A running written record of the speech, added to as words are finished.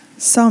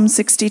Psalm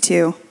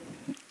 62,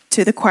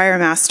 to the choir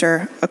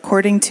master,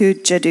 according to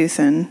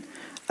Jeduthun,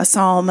 a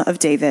psalm of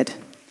David.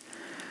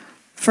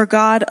 For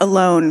God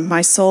alone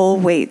my soul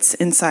waits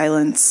in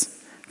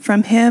silence.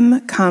 From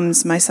him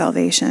comes my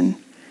salvation.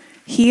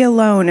 He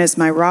alone is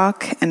my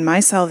rock and my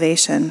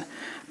salvation,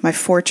 my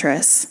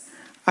fortress.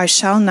 I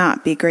shall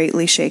not be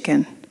greatly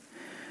shaken.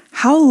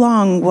 How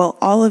long will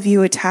all of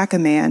you attack a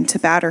man to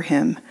batter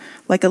him,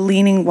 like a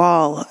leaning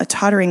wall, a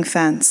tottering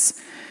fence?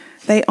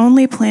 They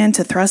only plan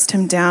to thrust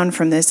him down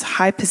from this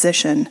high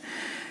position.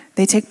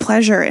 They take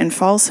pleasure in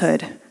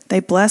falsehood. They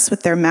bless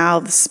with their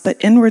mouths, but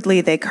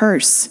inwardly they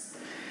curse.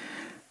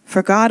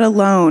 For God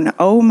alone,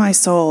 O my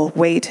soul,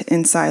 wait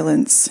in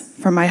silence,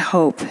 for my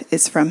hope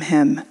is from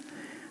him.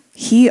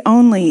 He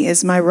only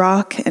is my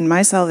rock and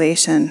my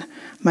salvation,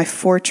 my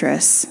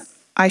fortress.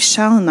 I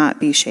shall not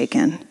be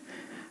shaken.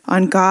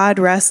 On God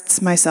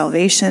rests my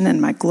salvation and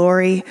my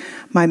glory.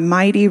 My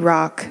mighty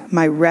rock,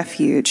 my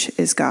refuge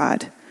is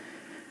God.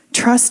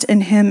 Trust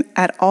in him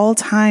at all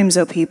times,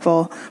 O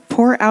people.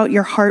 Pour out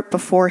your heart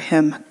before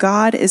him.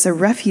 God is a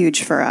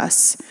refuge for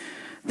us.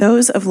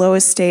 Those of low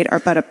estate are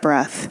but a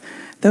breath.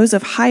 Those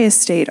of high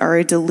estate are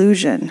a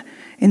delusion.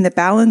 In the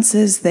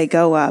balances they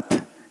go up.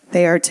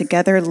 They are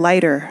together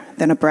lighter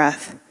than a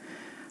breath.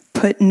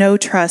 Put no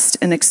trust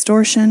in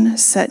extortion.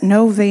 Set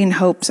no vain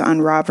hopes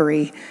on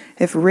robbery.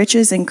 If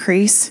riches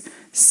increase,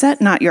 set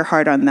not your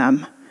heart on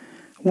them.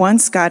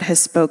 Once God has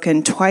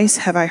spoken, twice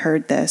have I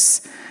heard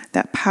this,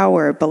 that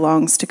power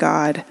belongs to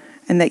God,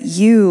 and that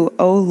you,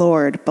 O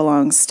Lord,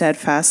 belong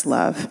steadfast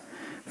love,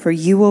 for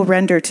you will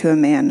render to a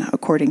man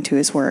according to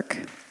his work.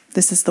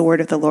 This is the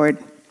word of the Lord.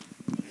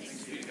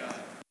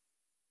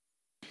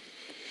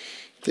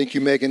 Thank you,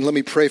 Megan. Let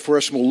me pray for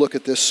us, and we'll look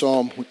at this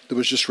psalm that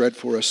was just read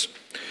for us.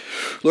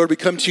 Lord, we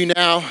come to you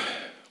now.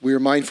 We are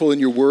mindful in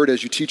your word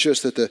as you teach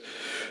us that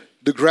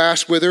the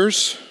grass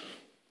withers,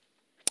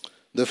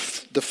 the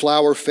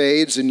flower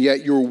fades, and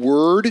yet your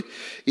word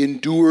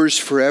endures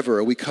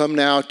forever. We come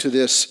now to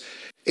this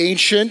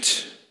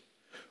ancient,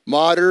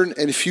 modern,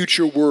 and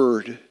future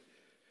word,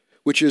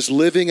 which is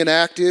living and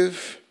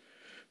active,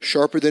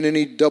 sharper than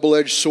any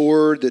double-edged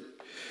sword that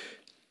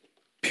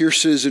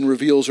pierces and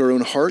reveals our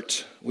own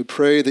heart. We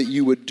pray that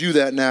you would do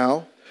that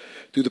now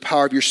through the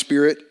power of your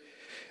Spirit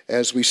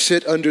as we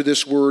sit under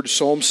this word,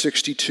 Psalm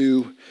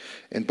 62,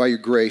 and by your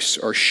grace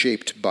are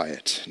shaped by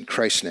it. In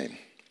Christ's name,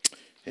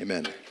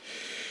 amen.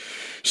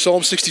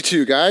 Psalm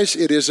 62, guys,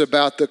 it is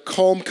about the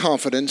calm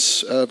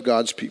confidence of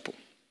God's people.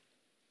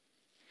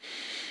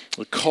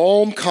 The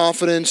calm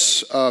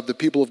confidence of the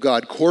people of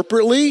God,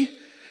 corporately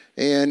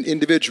and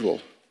individual.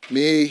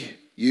 Me,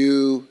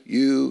 you,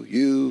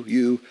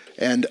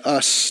 and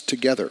us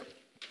together.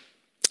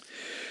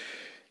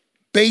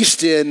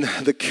 Based in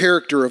the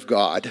character of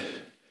God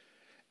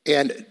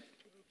and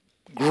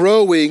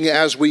growing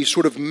as we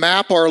sort of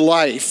map our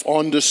life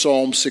onto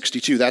Psalm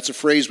 62. That's a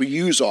phrase we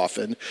use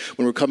often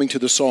when we're coming to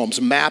the Psalms,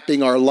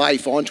 mapping our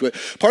life onto it.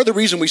 Part of the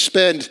reason we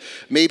spend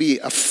maybe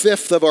a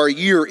fifth of our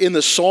year in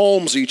the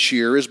Psalms each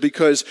year is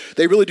because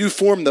they really do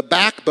form the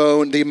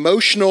backbone, the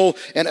emotional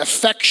and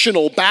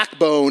affectional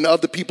backbone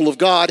of the people of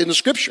God in the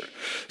Scripture.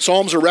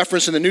 Psalms are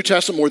referenced in the New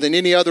Testament more than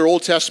any other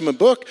Old Testament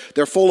book.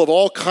 They're full of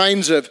all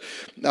kinds of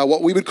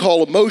what we would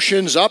call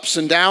emotions, ups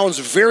and downs,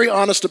 very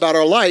honest about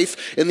our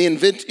life. And the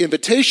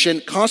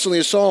invitation constantly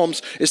in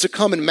Psalms is to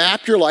come and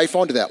map your life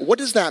onto that. What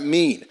does that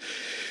mean?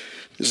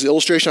 This is an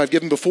illustration I've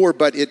given before,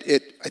 but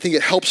I think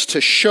it helps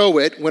to show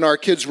it. When our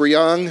kids were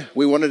young,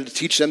 we wanted to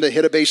teach them to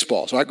hit a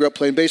baseball. So I grew up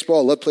playing baseball.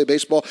 I love to play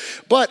baseball.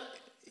 But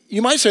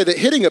you might say that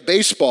hitting a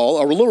baseball,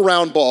 or a little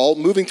round ball,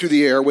 moving through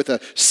the air with a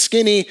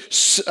skinny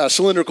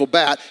cylindrical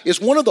bat is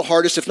one of the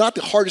hardest, if not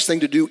the hardest thing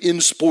to do in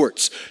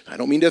sports. I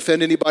don't mean to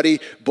offend anybody,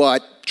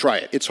 but try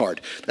it. It's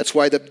hard. That's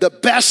why the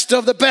best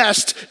of the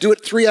best do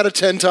it 3 out of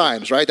 10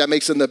 times, right? That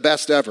makes them the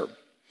best ever.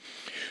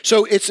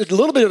 So it's a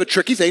little bit of a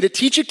tricky thing to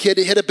teach a kid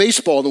to hit a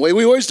baseball. And the way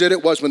we always did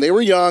it was when they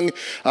were young,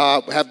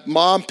 have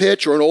mom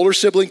pitch or an older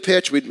sibling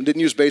pitch. We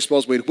didn't use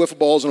baseballs. We had wiffle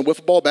balls and a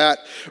wiffle ball bat,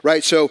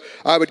 right? So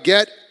I would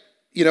get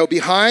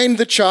behind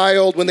the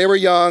child when they were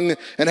young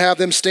and have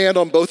them stand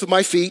on both of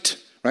my feet,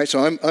 right?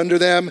 So I'm under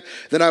them.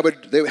 Then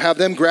they would have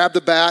them grab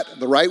the bat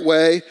the right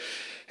way.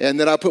 And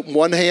then I put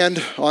one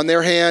hand on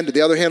their hand,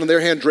 the other hand on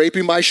their hand,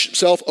 draping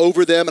myself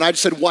over them. And I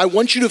just said, well, I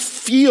want you to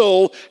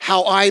feel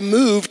how I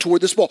move toward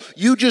this ball.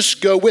 You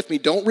just go with me.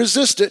 Don't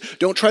resist it.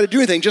 Don't try to do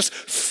anything. Just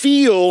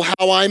feel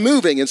how I'm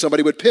moving. And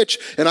somebody would pitch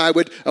and I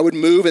would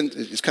move, and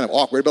it's kind of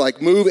awkward, but like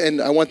move,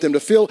 and I want them to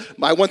feel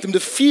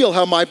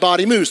how my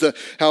body moves,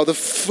 how the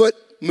foot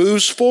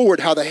moves forward,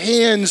 how the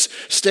hands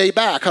stay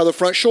back, how the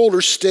front shoulder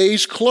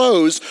stays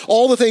closed,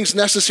 all the things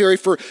necessary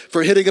for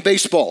hitting a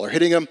baseball or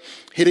hitting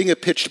hitting a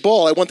pitched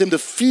ball. I want them to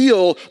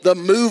feel the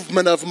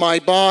movement of my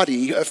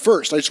body at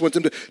first. I just want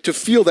them to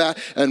feel that.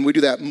 And we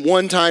do that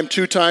 1 time,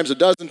 2 times,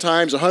 12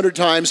 times, 100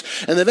 times.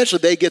 And eventually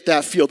they get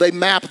that feel. They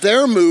map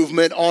their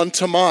movement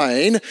onto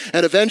mine.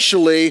 And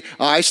eventually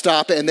I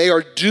stop and they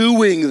are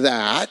doing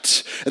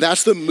that. And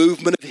that's the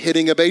movement of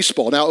hitting a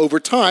baseball. Now over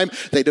time,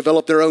 they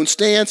develop their own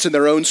stance and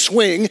their own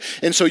swing.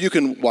 And so you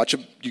can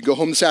go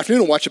home this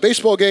afternoon and watch a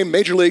baseball game,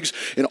 major leagues.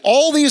 And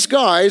all these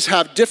guys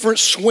have different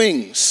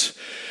swings.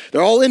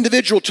 They're all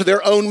individual to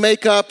their own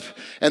makeup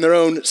and their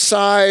own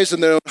size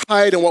and their own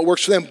height and what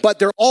works for them, but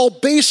they're all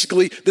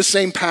basically the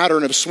same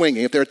pattern of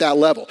swinging if they're at that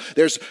level.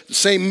 There's the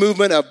same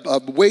movement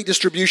of weight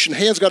distribution,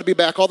 hands got to be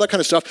back, all that kind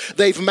of stuff.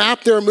 They've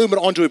mapped their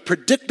movement onto a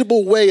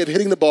predictable way of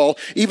hitting the ball,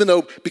 even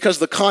though because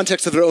of the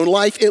context of their own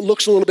life, it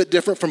looks a little bit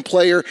different from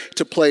player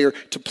to player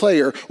to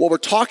player. What we're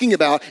talking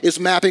about is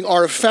mapping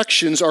our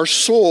affections, our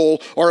soul,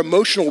 our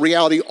emotional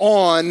reality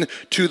on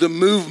to the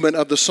movement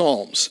of the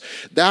Psalms.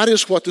 That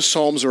is what the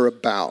Psalms are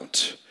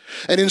about.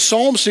 And in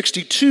Psalm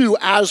 62,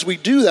 as we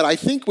do that, I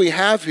think we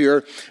have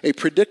here a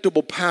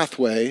predictable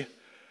pathway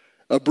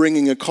of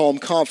bringing a calm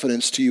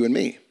confidence to you and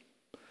me.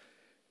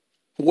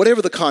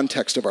 Whatever the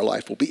context of our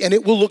life will be. And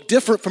it will look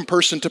different from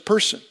person to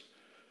person.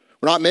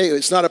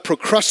 It's not a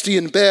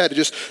Procrustean bed. It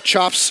just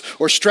chops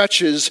or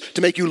stretches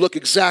to make you look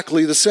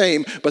exactly the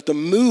same. But the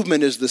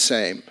movement is the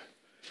same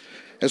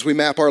as we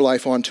map our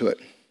life onto it.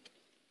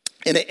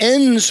 And it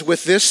ends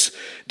with this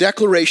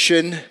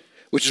declaration,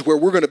 which is where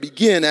we're going to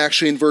begin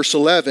actually in verse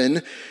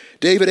 11.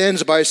 David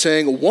ends by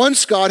saying,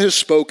 once God has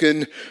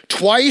spoken,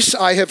 twice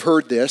I have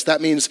heard this. That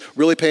means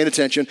really paying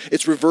attention.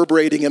 It's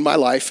reverberating in my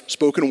life.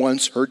 Spoken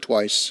once, heard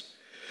twice.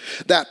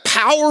 That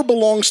power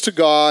belongs to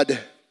God,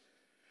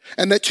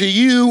 and that to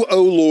you,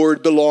 O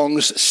Lord,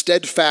 belongs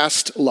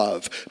steadfast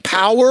love.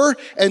 Power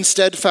and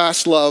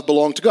steadfast love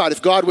belong to God.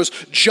 If God was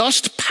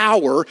just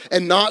power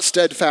and not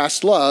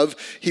steadfast love,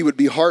 he would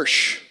be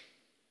harsh.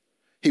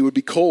 He would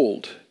be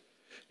cold.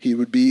 He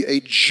would be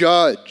a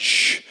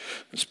judge.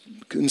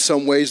 In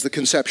some ways, the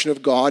conception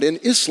of God in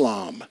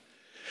Islam.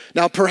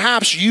 Now,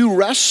 perhaps you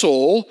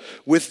wrestle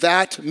with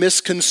that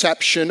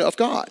misconception of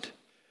God.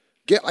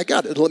 I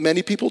got it.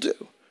 Many people do.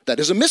 That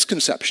is a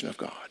misconception of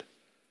God.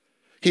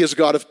 He is a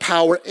God of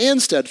power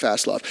and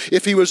steadfast love.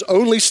 If he was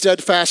only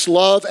steadfast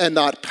love and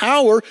not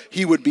power,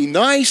 he would be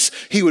nice,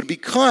 he would be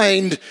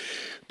kind,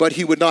 but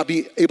he would not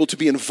be able to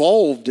be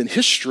involved in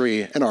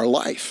history and our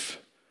life.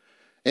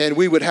 And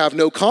we would have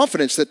no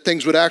confidence that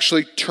things would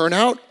actually turn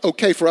out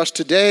okay for us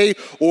today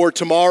or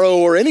tomorrow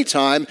or any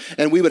time,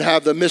 and we would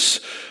have the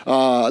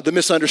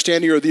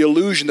misunderstanding or the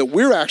illusion that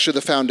we're actually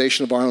the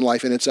foundation of our own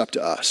life and it's up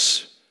to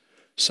us.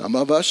 Some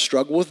of us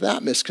struggle with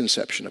that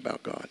misconception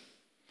about God.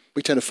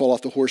 We tend to fall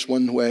off the horse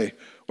one way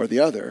or the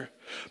other.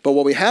 But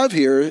what we have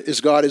here is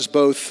God is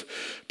both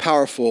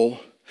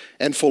powerful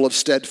and full of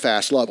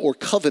steadfast love or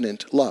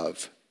covenant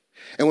love.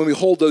 And when we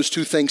hold those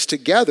two things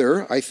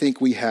together, I think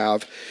we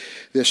have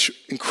this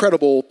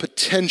incredible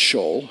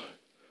potential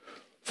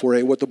for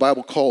what the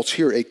Bible calls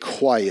here a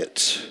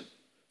quiet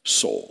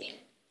soul,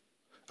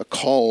 a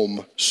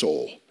calm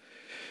soul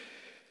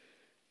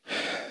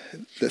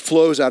that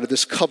flows out of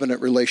this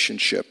covenant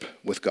relationship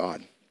with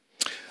God.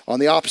 On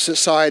the opposite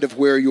side of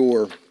where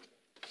your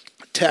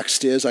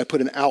text is, I put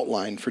an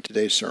outline for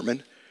today's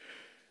sermon.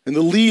 And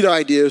the lead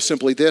idea is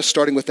simply this,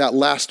 starting with that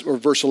last, or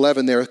verse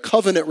 11 there,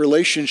 covenant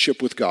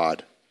relationship with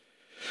God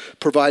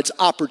provides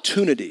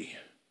opportunity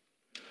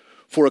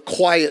for a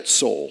quiet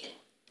soul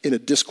in a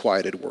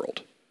disquieted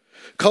world.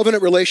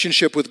 Covenant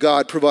relationship with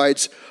God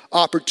provides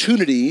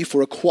opportunity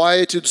for a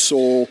quieted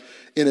soul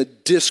in a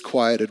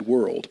disquieted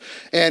world.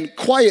 And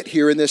quiet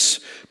here in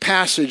this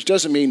passage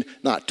doesn't mean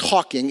not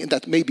talking, and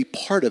that may be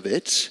part of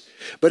it,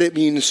 but it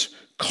means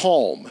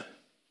calm,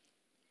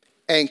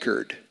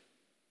 anchored,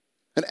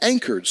 an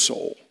anchored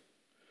soul.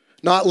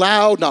 Not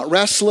loud, not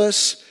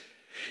restless,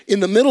 in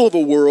the middle of a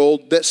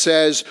world that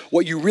says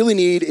what you really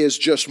need is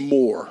just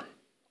more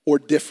or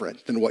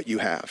different than what you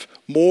have.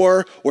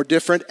 More or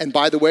different. And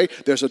by the way,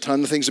 there's a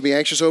ton of things to be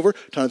anxious over,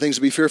 a ton of things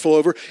to be fearful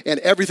over,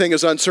 and everything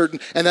is uncertain.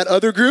 And that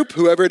other group,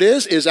 whoever it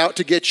is out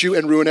to get you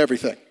and ruin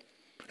everything.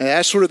 And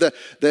that's sort of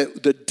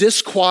the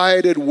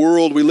disquieted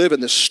world we live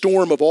in, the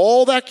storm of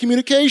all that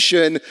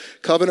communication.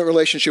 Covenant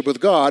relationship with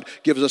God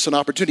gives us an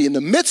opportunity in the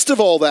midst of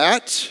all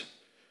that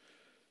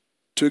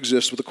to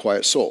exist with a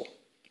quiet soul.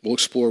 We'll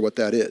explore what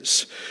that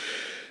is.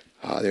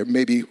 There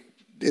may be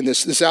in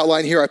this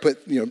outline here, I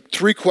put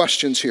 3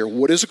 questions here.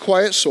 What is a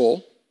quiet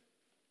soul?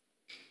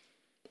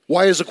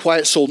 Why is a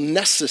quiet soul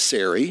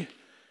necessary?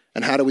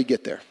 And how do we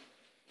get there?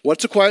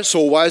 What's a quiet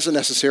soul? Why is it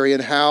necessary?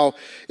 And how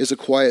is a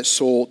quiet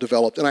soul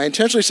developed? And I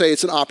intentionally say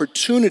it's an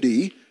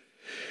opportunity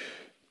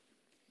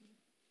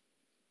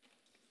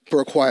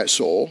for a quiet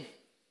soul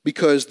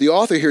because the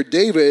author here,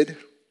 David,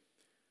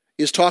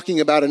 is talking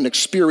about an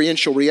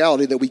experiential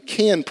reality that we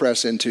can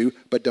press into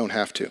but don't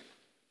have to.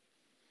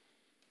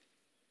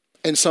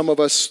 And some of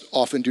us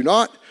often do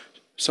not.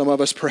 Some of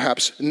us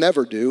perhaps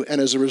never do.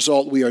 And as a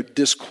result, we are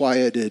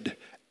disquieted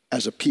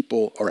as a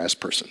people or as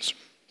persons.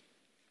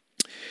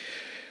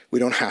 We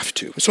don't have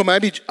to. So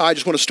maybe I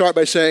just want to start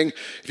by saying,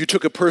 if you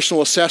took a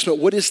personal assessment,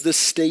 what is the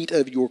state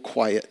of your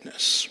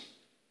quietness?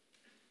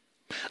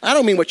 I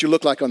don't mean what you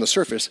look like on the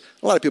surface.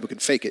 A lot of people can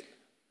fake it.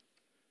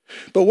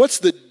 But what's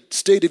the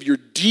state of your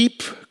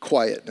deep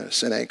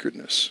quietness and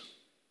anchoredness?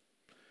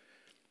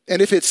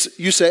 And if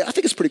you say, I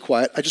think it's pretty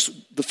quiet,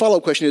 the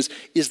follow-up question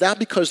is that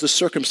because the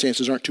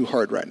circumstances aren't too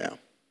hard right now?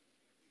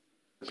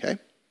 Okay?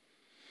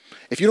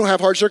 If you don't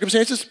have hard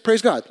circumstances,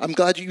 praise God. I'm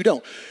glad you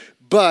don't.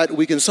 But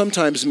we can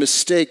sometimes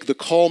mistake the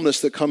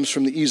calmness that comes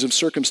from the ease of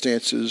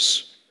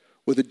circumstances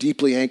with a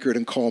deeply anchored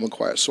and calm and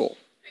quiet soul.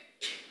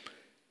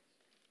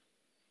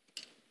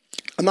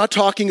 I'm not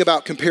talking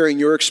about comparing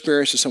your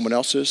experience to someone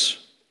else's,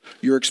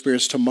 your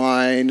experience to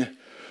mine,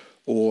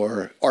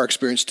 or our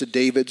experience to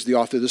David's, the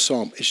author of the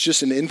psalm. It's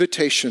just an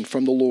invitation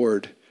from the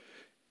Lord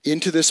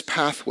into this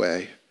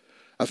pathway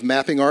of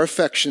mapping our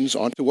affections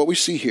onto what we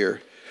see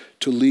here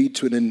to lead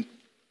to an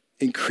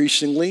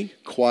increasingly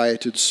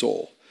quieted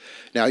soul.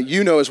 Now,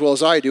 you know as well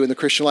as I do in the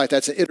Christian life,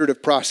 that's an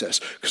iterative process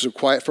because we're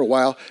quiet for a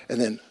while and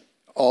then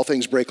all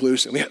things break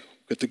loose and we have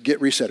to get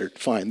resetted.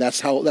 Fine,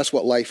 that's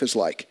what life is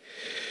like.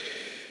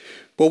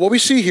 But what we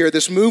see here,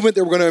 this movement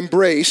that we're going to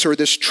embrace or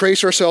this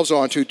trace ourselves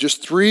onto,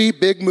 just three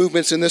big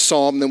movements in this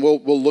psalm, and then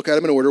we'll look at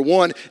them in order.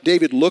 One,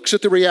 David looks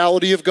at the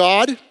reality of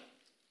God,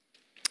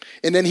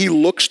 and then he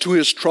looks to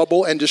his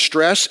trouble and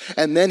distress,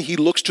 and then he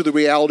looks to the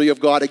reality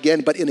of God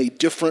again, but in a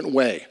different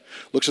way.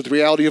 Looks at the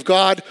reality of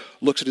God,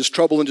 looks at his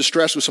trouble and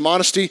distress with some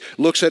honesty,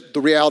 looks at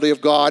the reality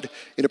of God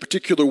in a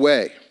particular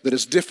way that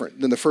is different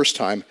than the first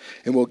time,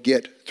 and we'll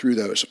get through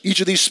those.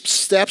 Each of these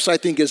steps, I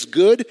think, is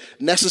good,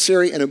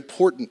 necessary, and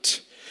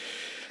important.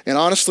 And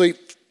honestly,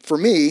 for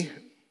me,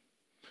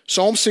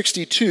 Psalm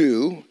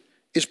 62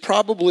 is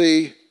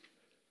probably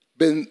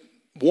been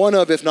one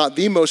of, if not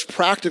the most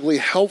practically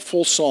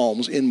helpful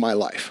psalms in my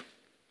life.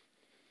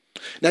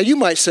 Now, you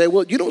might say,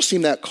 well, you don't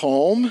seem that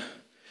calm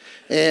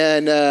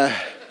and,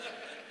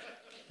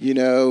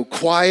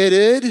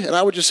 quieted. And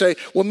I would just say,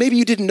 well, maybe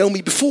you didn't know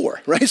me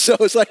before, right? So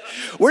it's like,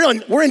 we're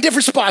in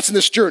different spots in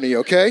this journey,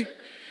 okay?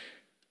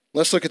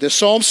 Let's look at this.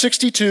 Psalm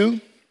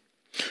 62,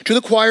 to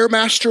the choir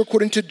master,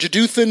 according to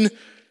Jeduthun,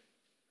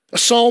 a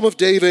psalm of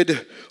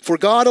David. For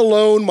God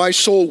alone my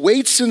soul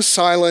waits in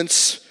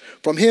silence.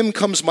 From him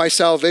comes my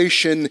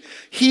salvation.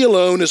 He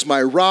alone is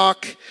my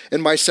rock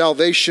and my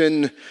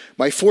salvation,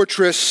 my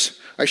fortress.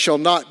 I shall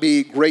not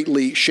be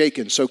greatly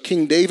shaken. So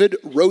King David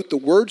wrote the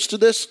words to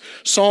this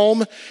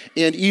psalm,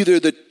 and either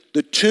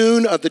the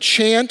tune of the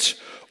chant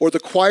or the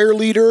choir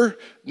leader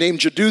named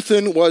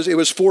Jeduthun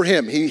was for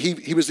him.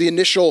 He was the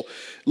initial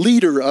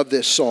leader of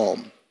this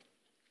psalm.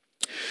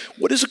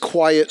 What is a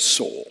quiet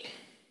soul?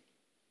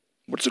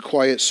 What's a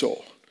quiet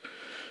soul?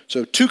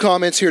 So 2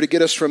 comments here to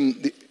get us from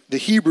the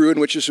Hebrew in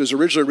which this was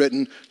originally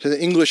written to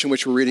the English in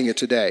which we're reading it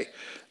today.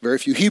 Very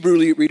few Hebrew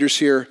readers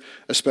here,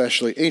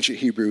 especially ancient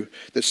Hebrew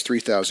that's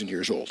 3,000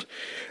 years old.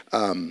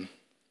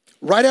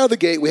 Right out of the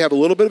gate, we have a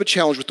little bit of a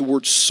challenge with the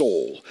word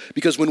soul.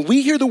 Because when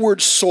we hear the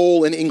word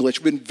soul in English,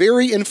 we've been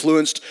very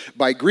influenced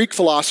by Greek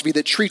philosophy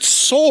that treats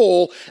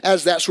soul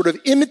as that sort of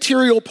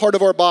immaterial part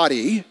of our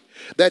body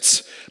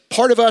that's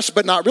part of us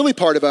but not really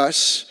part of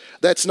us.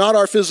 That's not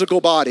our physical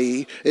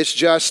body. It's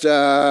just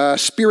a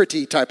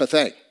spirity type of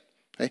thing.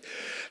 Okay?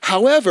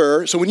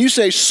 However, so when you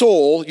say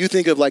soul, you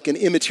think of like an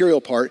immaterial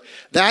part.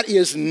 That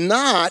is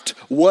not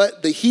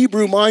what the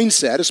Hebrew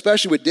mindset,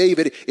 especially with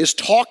David, is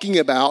talking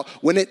about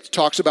when it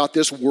talks about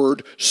this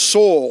word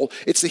soul.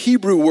 It's the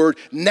Hebrew word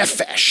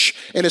nephesh,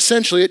 and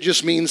essentially it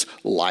just means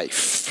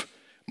life.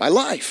 My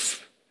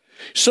life.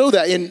 So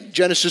that in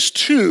Genesis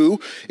 2,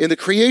 in the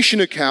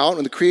creation account,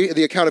 in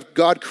the account of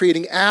God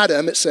creating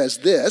Adam, it says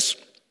this: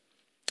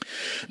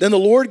 Then the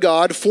Lord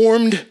God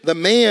formed the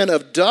man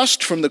of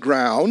dust from the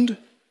ground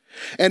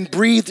and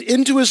breathed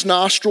into his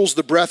nostrils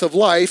the breath of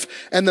life,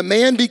 and the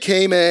man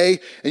became and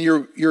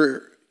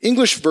your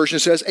English version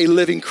says a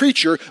living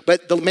creature,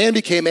 but the man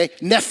became a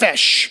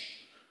nephesh,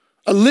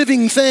 a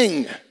living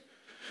thing.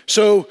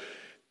 So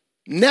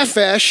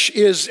nephesh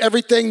is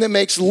everything that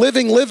makes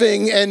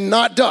living and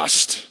not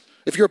dust,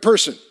 if you're a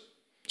person.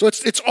 So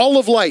it's all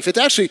of life. It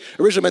actually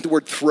originally meant the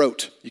word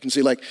throat. You can see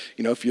if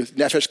your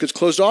nephesh gets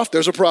closed off,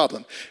 there's a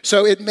problem.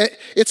 So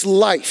it's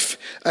life.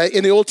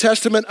 In the Old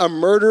Testament, a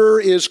murderer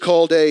is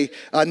called a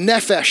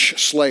nephesh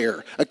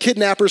slayer. A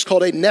kidnapper is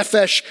called a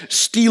nephesh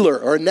stealer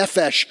or a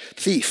nephesh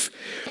thief.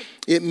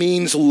 It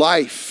means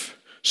life.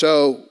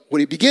 So what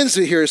he begins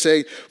to here is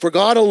say, for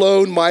God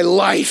alone my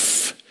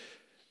life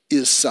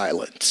is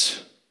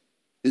silent.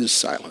 Is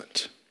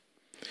silent.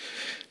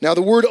 Now,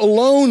 the word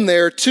alone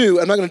there, too,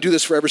 I'm not going to do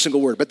this for every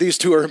single word, but these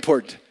two are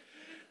important.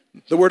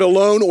 The word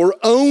alone or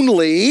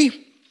only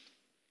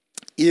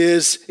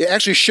it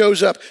actually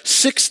shows up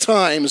 6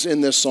 times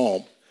in this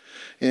psalm.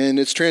 And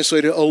it's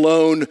translated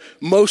alone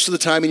most of the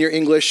time in your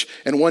English,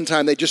 and one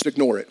time they just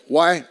ignore it.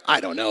 Why? I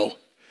don't know.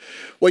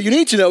 What you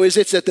need to know is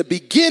it's at the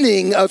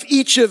beginning of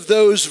each of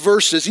those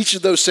verses, each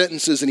of those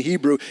sentences in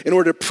Hebrew, in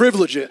order to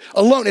privilege it.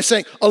 Alone, it's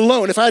saying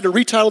alone. If I had to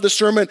retitle this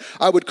sermon,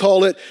 I would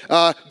call it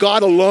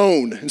God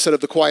alone instead of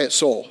the quiet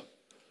soul.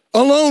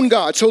 Alone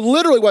God. So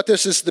literally what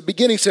this is, the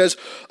beginning says,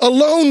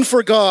 alone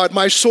for God,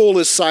 my soul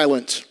is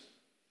silent.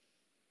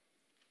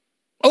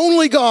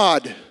 Only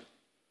God,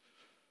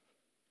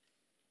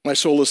 my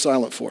soul is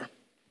silent for.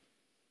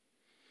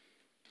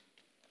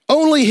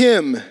 Only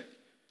him.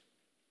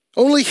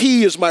 Only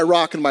he is my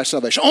rock and my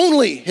salvation.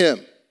 Only him.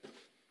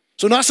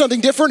 So not something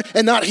different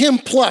and not him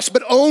plus,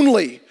 but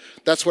only.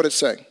 That's what it's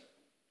saying.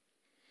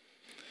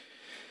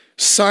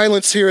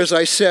 Silence here, as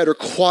I said, or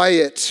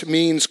quiet,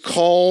 means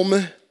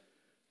calm,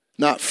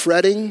 not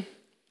fretting,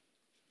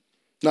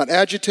 not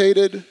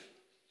agitated,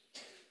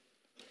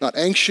 not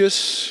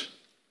anxious,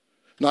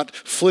 not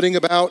flitting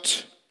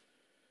about,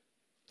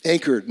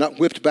 anchored, not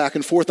whipped back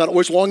and forth, not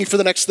always longing for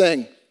the next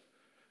thing.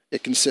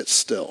 It can sit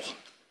still.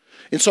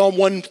 In Psalm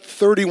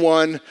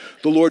 131,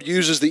 the Lord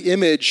uses the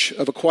image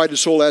of a quieted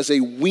soul as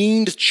a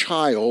weaned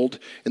child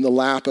in the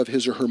lap of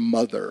his or her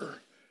mother.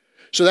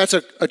 So that's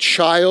a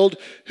child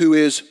who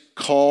is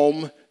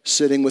calm,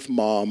 sitting with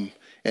mom,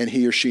 and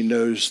he or she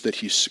knows that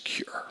he's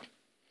secure.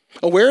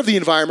 Aware of the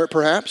environment,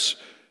 perhaps,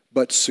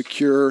 but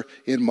secure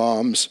in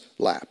mom's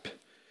lap.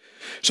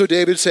 So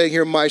David's saying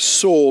here, my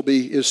soul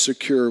is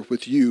secure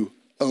with you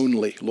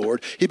only,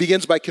 Lord. He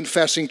begins by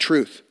confessing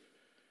truth.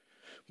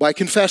 By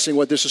confessing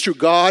what this is true.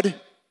 God,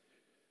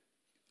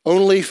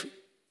 only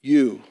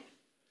you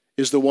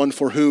is the one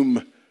for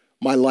whom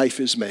my life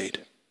is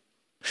made.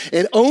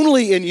 And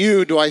only in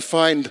you do I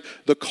find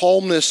the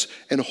calmness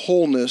and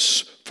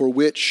wholeness for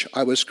which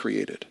I was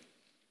created.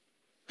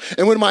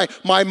 And when my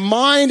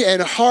mind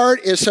and heart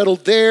is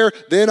settled there,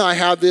 then I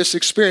have this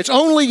experience.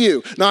 Only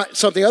you, not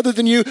something other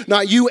than you,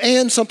 not you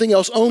and something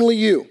else, only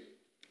you.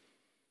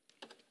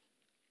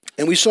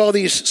 And we saw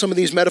some of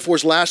these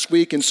metaphors last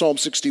week in Psalm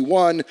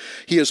 61.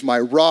 He is my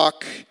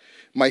rock,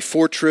 my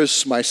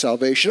fortress, my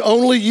salvation.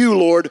 Only you,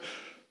 Lord,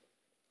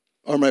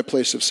 are my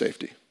place of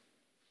safety.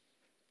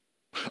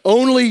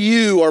 Only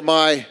you are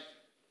my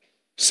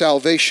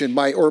salvation,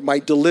 my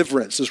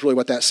deliverance is really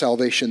what that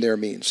salvation there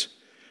means.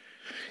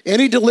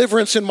 Any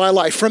deliverance in my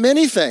life from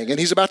anything, and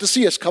he's about to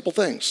see us a couple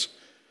things.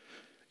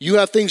 You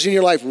have things in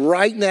your life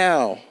right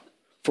now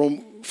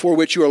for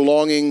which you are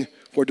longing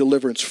for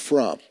deliverance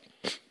from.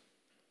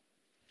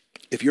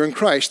 If you're in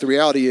Christ, the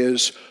reality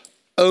is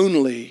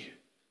only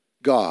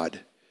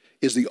God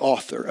is the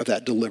author of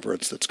that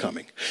deliverance that's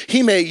coming.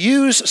 He may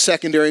use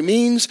secondary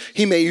means,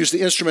 he may use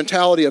the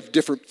instrumentality of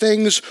different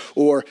things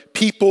or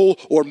people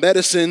or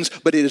medicines,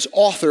 but it is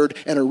authored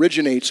and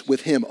originates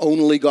with him.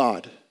 Only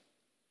God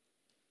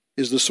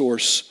is the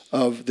source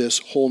of this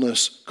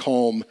wholeness,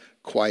 calm,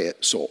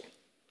 quiet soul.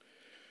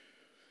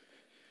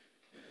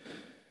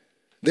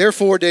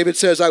 Therefore, David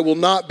says, I will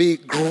not be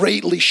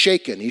greatly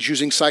shaken. He's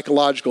using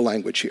psychological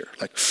language here,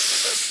 like,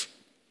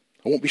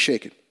 I won't be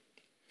shaken.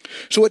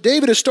 So what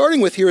David is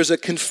starting with here is a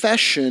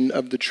confession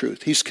of the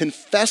truth. He's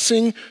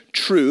confessing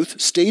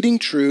truth, stating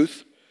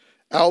truth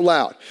out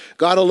loud.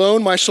 God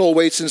alone, my soul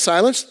waits in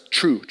silence.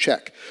 True,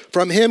 check.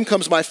 From him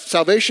comes my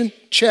salvation.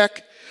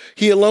 Check.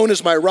 He alone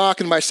is my rock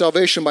and my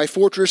salvation, my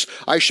fortress.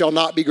 I shall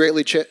not be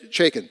greatly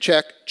shaken.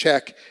 Check,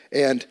 check,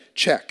 and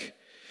check.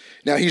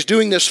 Now he's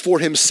doing this for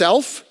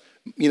himself.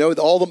 You know,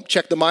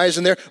 check the my's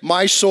in there.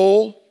 My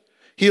soul.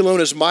 He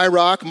alone is my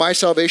rock, my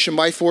salvation,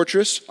 my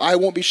fortress. I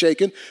won't be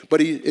shaken.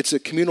 But it's a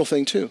communal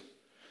thing too,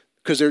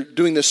 because they're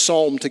doing this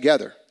psalm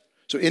together.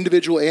 So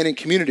individual and in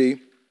community,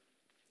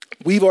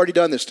 we've already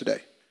done this today.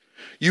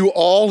 You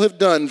all have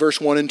done verse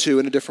 1 and 2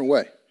 in a different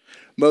way.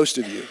 Most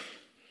of you.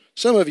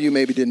 Some of you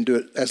maybe didn't do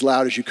it as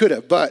loud as you could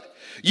have, but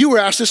you were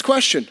asked this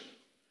question.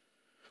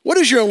 What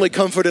is your only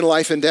comfort in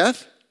life and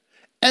death?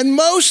 And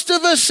most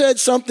of us said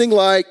something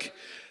like,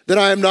 that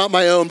I am not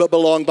my own, but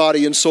belong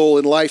body and soul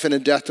in life and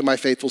in death to my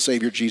faithful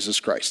Savior, Jesus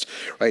Christ.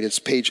 Right? It's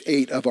page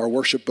 8 of our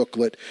worship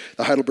booklet,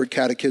 the Heidelberg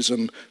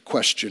Catechism,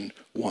 question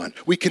 1.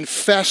 We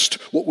confessed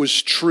what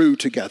was true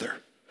together.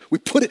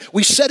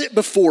 We set it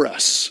before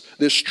us,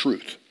 this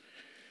truth.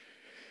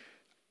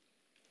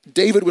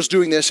 David was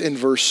doing this in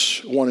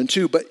verse 1 and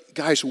 2, but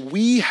guys,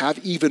 we have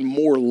even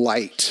more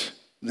light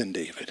than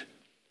David.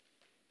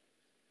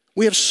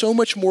 We have so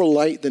much more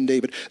light than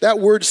David. That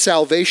word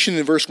salvation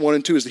in verse 1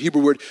 and 2 is the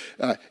Hebrew word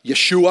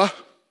Yeshua.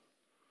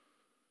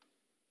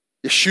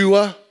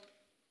 Yeshua.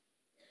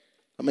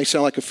 That may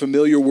sound like a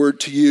familiar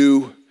word to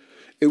you.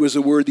 It was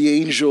the word the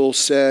angel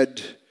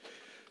said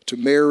to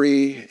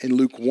Mary in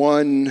Luke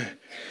 1.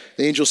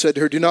 The angel said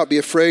to her, do not be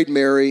afraid,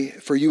 Mary,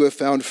 for you have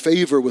found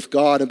favor with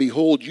God, and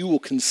behold, you will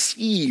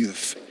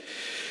conceive.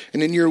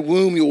 And in your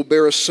womb you will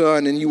bear a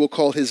son, and you will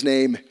call his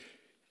name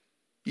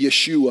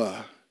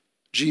Yeshua.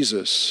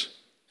 Jesus,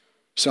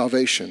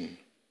 salvation.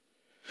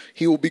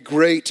 He will be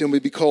great and will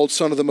be called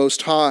Son of the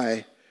Most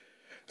High.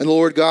 And the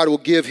Lord God will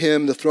give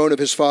him the throne of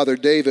his father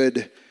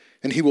David,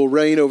 and he will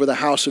reign over the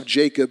house of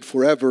Jacob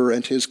forever,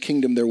 and his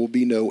kingdom there will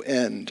be no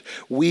end.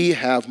 We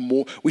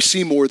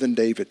see more than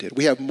David did.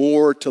 We have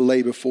more to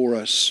lay before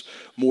us,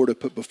 more to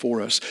put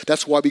before us.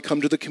 That's why we come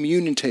to the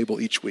communion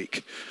table each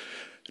week.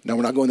 No,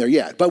 we're not going there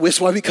yet, but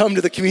that's why we come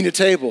to the communion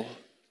table.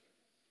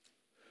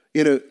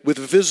 With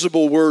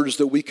visible words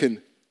that we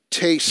can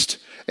taste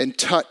and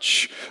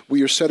touch.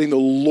 We are setting the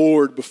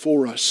Lord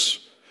before us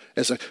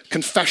as a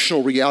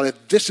confessional reality.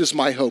 This is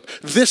my hope.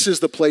 This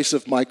is the place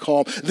of my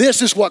calm.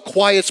 This is what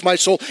quiets my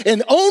soul.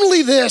 And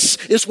only this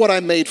is what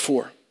I'm made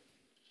for.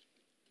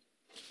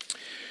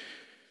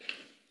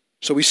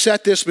 So we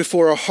set this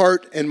before our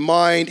heart and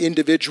mind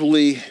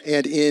individually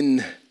and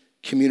in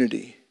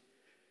community.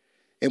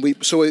 And we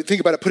think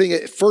about it, putting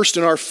it first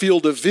in our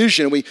field of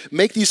vision. We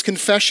make these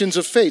confessions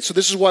of faith. So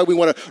this is why we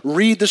want to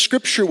read the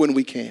scripture when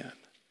we can.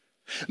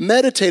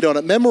 Meditate on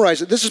it,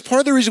 memorize it. This is part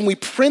of the reason we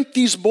print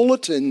these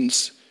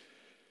bulletins,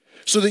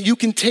 so that you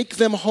can take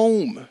them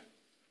home.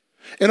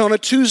 And on a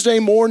Tuesday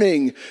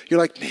morning, you're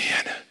like,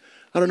 man,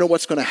 I don't know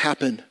what's going to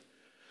happen.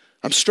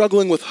 I'm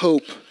struggling with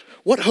hope.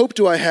 What hope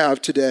do I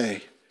have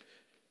today?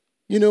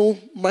 You know,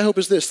 my hope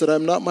is this, that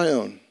I'm not my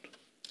own,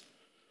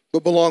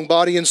 but belong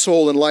body and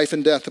soul and life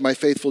and death to my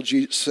faithful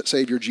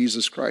Savior,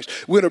 Jesus Christ.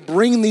 We're going to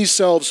bring these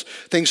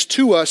things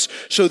to us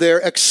so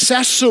they're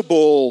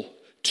accessible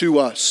to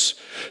us,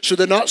 so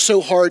they're not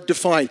so hard to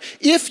find.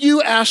 If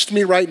you asked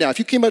me right now, if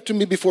you came up to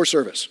me before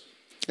service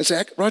and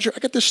said, Roger, I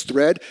got this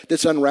thread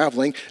that's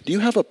unraveling. Do you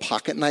have a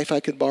pocket knife I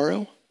could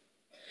borrow?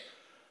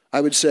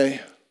 I would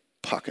say,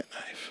 pocket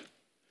knife.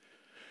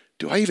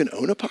 Do I even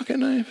own a pocket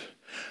knife?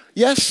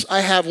 Yes,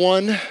 I have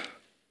one.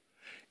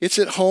 It's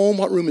at home.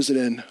 What room is it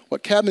in?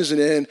 What cabinet is it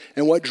in?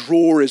 And what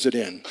drawer is it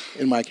in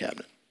my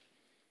cabinet?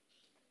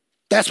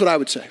 That's what I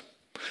would say.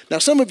 Now,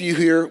 some of you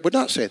here would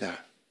not say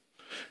that.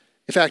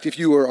 In fact, if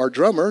you were our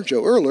drummer,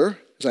 Joe Erler,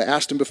 as I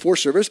asked him before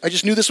service, I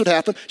just knew this would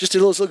happen, just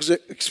did a little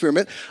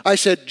experiment. I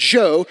said,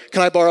 Joe,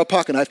 can I borrow a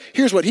pocket knife?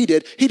 Here's what he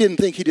did. He didn't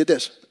think he did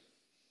this.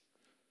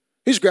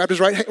 He just grabbed his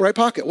right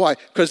pocket. Why?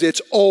 Because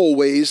it's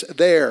always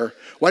there.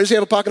 Why does he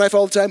have a pocket knife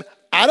all the time?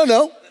 I don't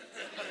know.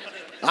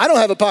 I don't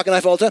have a pocket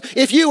knife all the time.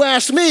 If you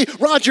asked me,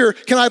 Roger,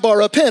 can I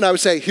borrow a pen? I would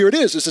say, here it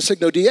is. It's a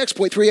Signo DX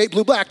 0.38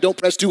 blue black. Don't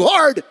press too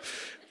hard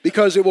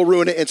because it will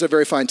ruin it. It's a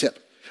very fine tip.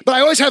 But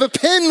I always have a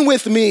pen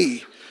with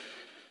me.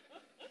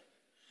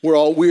 We're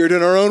all weird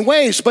in our own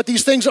ways, but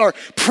these things are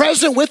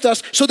present with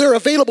us, so they're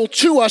available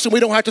to us, and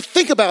we don't have to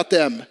think about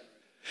them.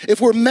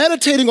 If we're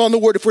meditating on the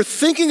Word, if we're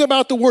thinking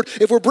about the Word,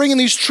 if we're bringing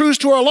these truths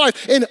to our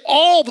life, and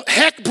all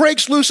heck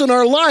breaks loose in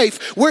our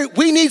life,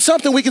 we need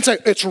something we can say,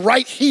 it's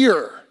right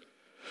here.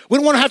 We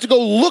don't want to have to go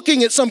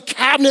looking at some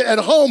cabinet at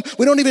home.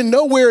 We don't even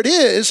know where it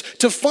is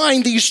to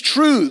find these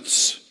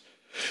truths.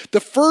 The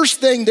first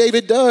thing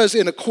David does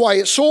in a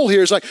quiet soul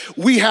here is like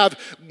we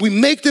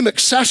make them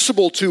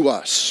accessible to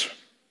us,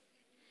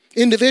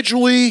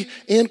 individually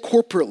and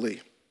corporately.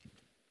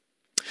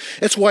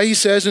 That's why he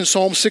says in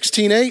Psalm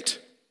 16:8,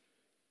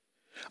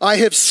 I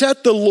have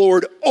set the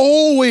Lord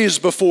always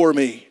before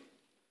me.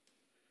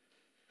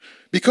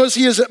 Because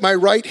he is at my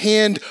right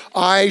hand,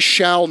 I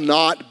shall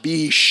not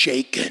be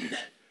shaken.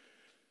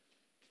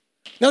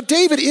 Now,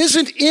 David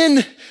isn't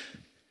in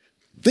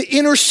the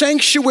inner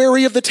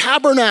sanctuary of the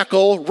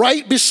tabernacle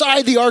right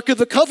beside the Ark of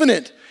the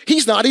Covenant.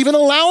 He's not even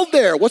allowed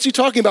there. What's he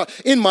talking about?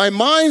 In my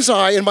mind's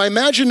eye, in my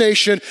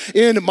imagination,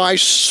 in my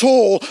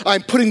soul,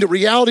 I'm putting the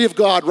reality of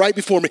God right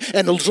before me.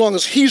 And as long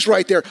as he's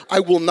right there, I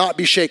will not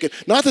be shaken.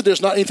 Not that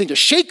there's not anything to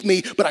shake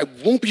me, but I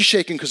won't be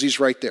shaken because he's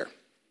right there.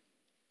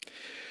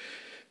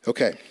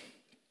 Okay.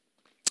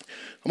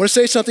 I'm going to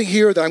say something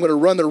here that I'm going to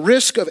run the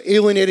risk of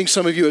alienating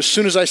some of you as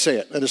soon as I say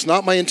it. And it's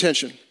not my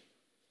intention.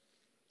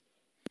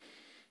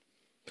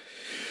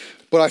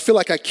 But I feel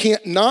like I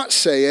can't not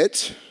say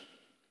it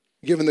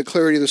given the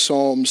clarity of the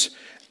Psalms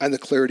and the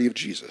clarity of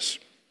Jesus.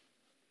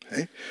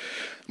 Okay?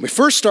 We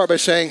first start by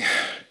saying,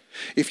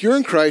 if you're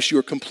in Christ, you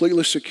are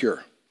completely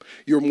secure.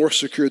 You're more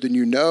secure than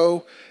you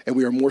know, and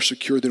we are more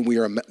secure than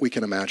we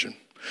can imagine.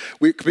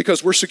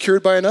 Because we're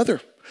secured by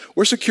another.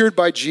 We're secured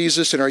by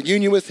Jesus and our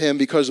union with him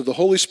because of the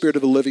Holy Spirit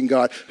of the living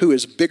God, who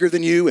is bigger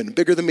than you and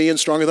bigger than me and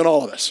stronger than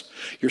all of us.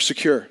 You're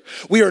secure.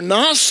 We are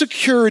not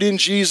secured in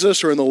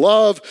Jesus or in the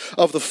love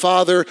of the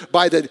Father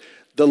by the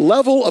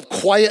level of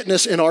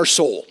quietness in our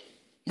soul.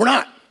 We're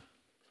not.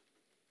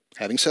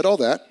 Having said all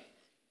that,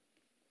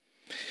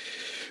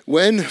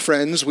 when,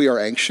 friends, we are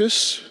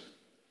anxious,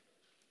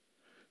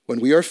 when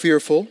we are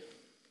fearful,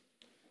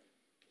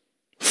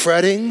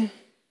 fretting,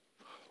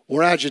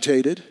 or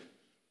agitated,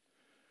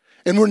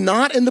 and we're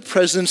not in the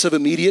presence of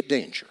immediate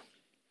danger,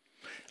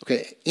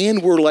 okay,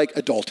 and we're like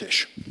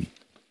adultish,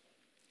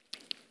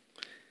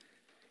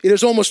 it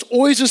is almost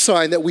always a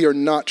sign that we are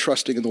not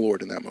trusting in the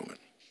Lord in that moment.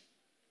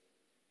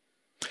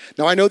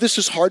 Now, I know this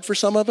is hard for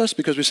some of us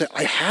because we say,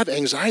 I have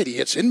anxiety,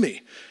 it's in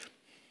me.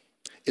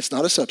 It's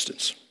not a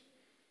substance.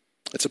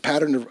 It's a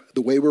pattern of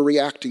the way we're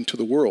reacting to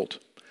the world.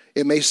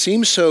 It may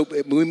seem so,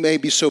 we may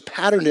be so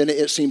patterned in it,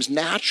 it seems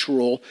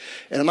natural.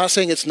 And I'm not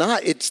saying it's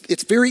not,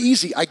 it's very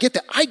easy. I get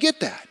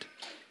that.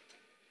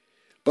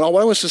 But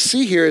what I want us to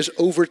see here is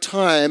over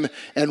time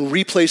and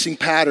replacing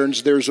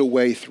patterns, there's a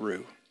way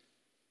through.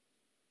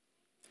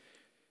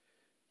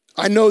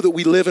 I know that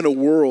we live in a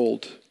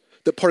world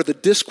that part of the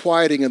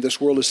disquieting of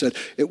this world is that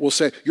it will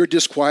say, you're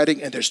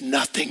disquieting and there's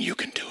nothing you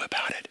can do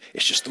about it.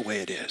 It's just the way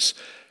it is.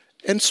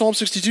 And Psalm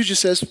 62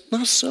 just says,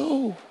 not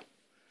so.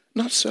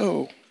 Not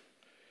so.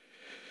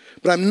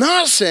 But I'm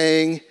not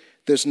saying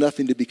there's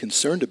nothing to be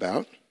concerned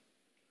about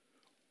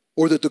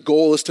or that the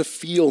goal is to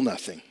feel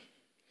nothing.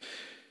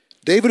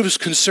 David was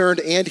concerned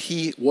and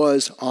he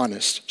was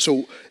honest.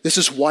 So this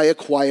is why a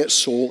quiet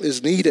soul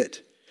is needed.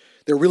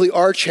 There really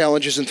are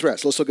challenges and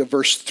threats. Let's look at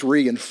verse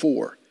 3 and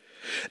 4.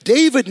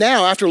 David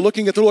now, after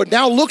looking at the Lord,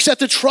 now looks at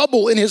the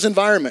trouble in his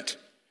environment.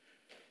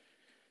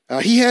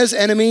 He has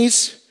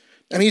enemies.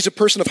 I mean, he's a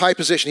person of high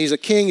position. He's a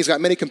king. He's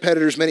got many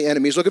competitors, many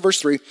enemies. Look at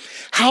verse 3.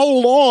 How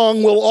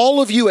long will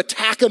all of you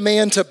attack a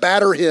man to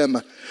batter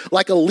him,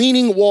 like a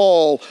leaning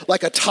wall,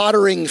 like a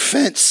tottering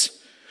fence?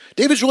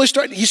 David's really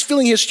he's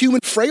feeling his human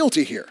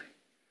frailty here.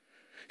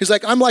 He's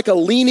like, I'm like a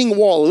leaning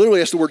wall. Literally,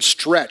 that's the word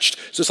stretched.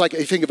 So it's like, if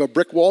you think of a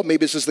brick wall, maybe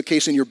this is the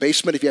case in your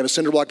basement. If you have a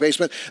cinder block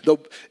basement,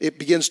 it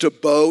begins to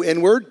bow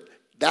inward.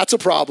 That's a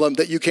problem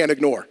that you can't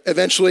ignore.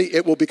 Eventually,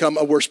 it will become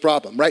a worse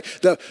problem, right?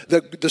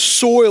 The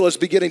soil is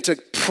beginning to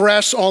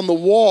press on the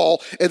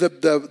wall, and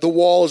the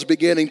wall is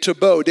beginning to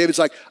bow. David's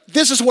like,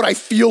 this is what I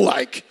feel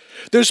like.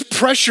 There's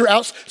pressure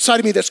outside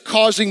of me that's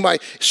causing my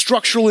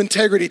structural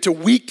integrity to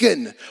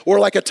weaken, or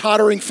like a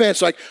tottering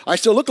fence. Like, I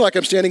still look like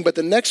I'm standing, but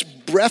the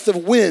next breath of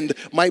wind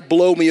might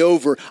blow me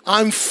over.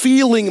 I'm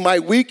feeling my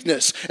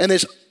weakness, and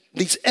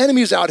these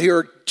enemies out here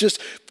are just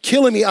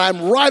killing me.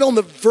 I'm right on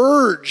the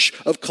verge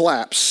of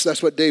collapse.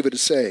 That's what David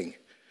is saying.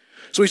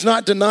 So he's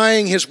not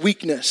denying his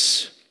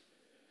weakness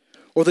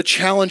or the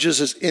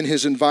challenges in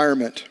his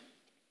environment,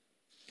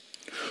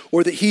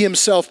 or that he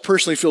himself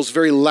personally feels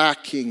very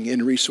lacking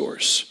in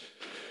resource.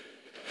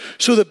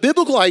 So the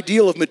biblical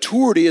ideal of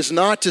maturity is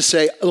not to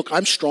say, look,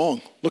 I'm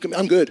strong. Look at me,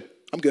 I'm good.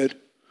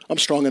 I'm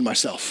strong in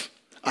myself.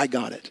 I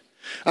got it.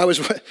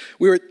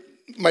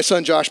 My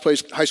son Josh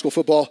plays high school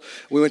football.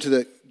 We went to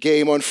the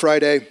game on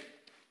Friday.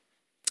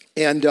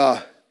 And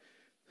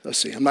let's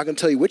see, I'm not going to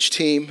tell you which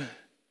team. And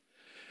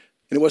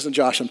it wasn't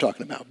Josh I'm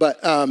talking about. But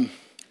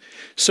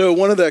so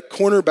one of the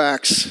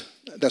cornerbacks,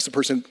 that's the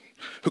person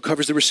who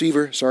covers the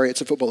receiver. Sorry,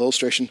 it's a football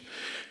illustration.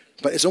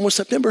 But it's almost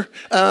September.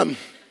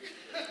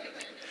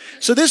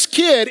 So this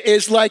kid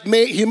is like,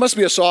 he must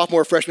be a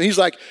sophomore, freshman. He's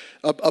like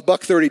a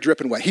 $130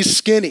 dripping wet. He's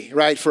skinny,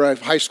 right, for a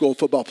high school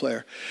football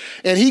player.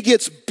 And he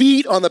gets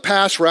beat on the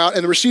pass route,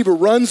 and the receiver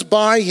runs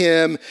by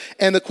him,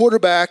 and the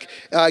quarterback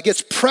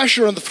gets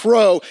pressure on the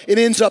throw. It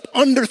ends up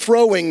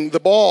underthrowing the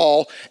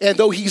ball, and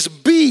though he's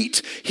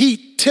beat,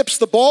 he tips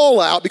the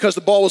ball out because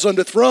the ball was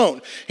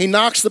underthrown. He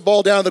knocks the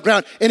ball down to the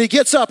ground, and he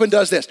gets up and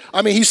does this.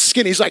 I mean, he's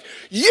skinny. He's like,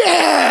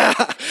 yeah.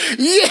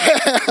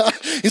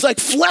 He's like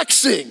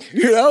flexing,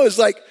 It's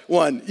like,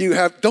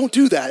 don't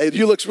do that.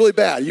 You looks really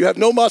bad. You have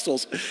no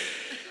muscles.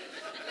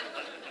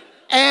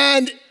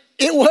 And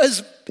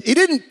he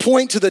didn't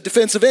point to the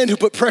defensive end who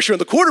put pressure on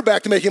the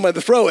quarterback to make him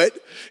underthrow it.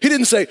 He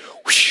didn't say,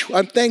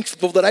 I'm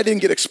thankful that I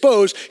didn't get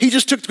exposed. He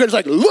just took the credit,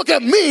 like, look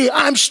at me,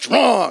 I'm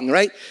strong,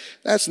 right?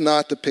 That's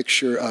not the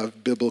picture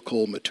of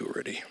biblical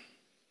maturity.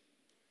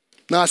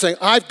 Not saying,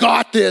 I've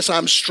got this,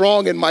 I'm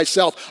strong in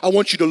myself. I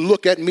want you to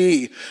look at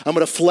me. I'm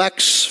going to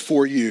flex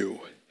for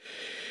you.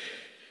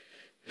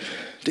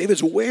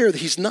 David's aware that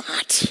he's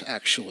not,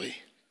 actually.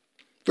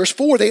 Verse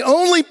 4, they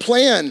only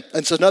plan,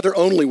 and it's another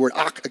only word,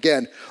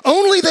 again.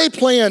 Only they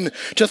plan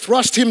to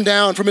thrust him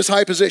down from his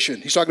high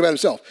position. He's talking about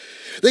himself.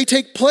 They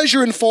take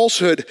pleasure in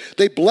falsehood.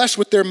 They bless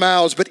with their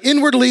mouths, but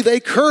inwardly they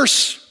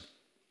curse.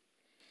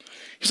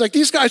 He's like,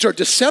 these guys are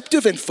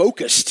deceptive and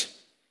focused.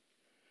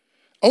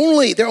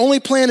 Their only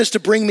plan is to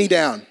bring me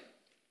down.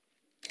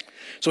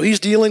 So he's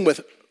dealing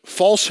with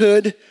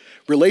falsehood,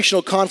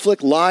 relational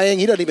conflict, lying.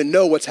 He doesn't even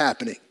know what's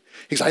happening.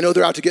 He's like, I know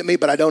they're out to get me,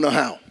 but I don't know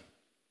how.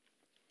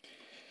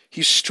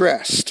 He's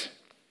stressed.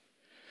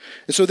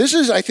 And so this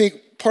is, I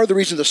think, part of the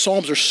reason the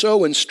Psalms are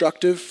so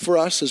instructive for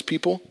us as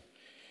people.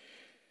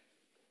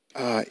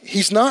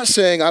 He's not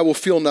saying, I will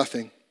feel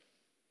nothing.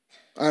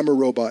 I'm a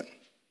robot.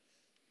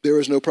 There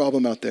is no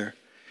problem out there.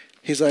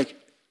 He's like,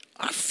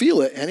 I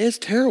feel it, and it's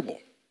terrible.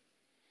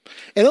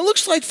 And it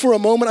looks like for a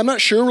moment, I'm not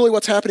sure really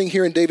what's happening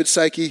here in David's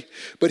psyche,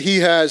 but he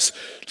has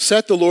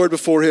set the Lord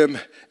before him,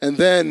 and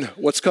then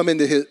what's come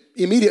into his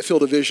immediate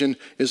field of vision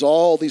is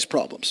all these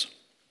problems.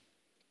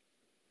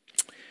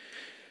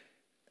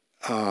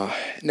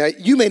 Now,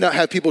 you may not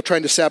have people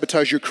trying to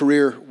sabotage your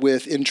career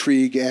with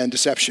intrigue and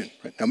deception.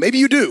 Right? Now, maybe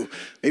you do.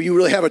 Maybe you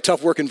really have a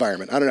tough work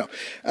environment. I don't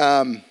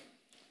know.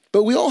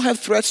 But we all have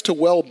threats to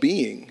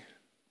well-being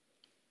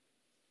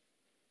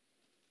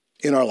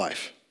in our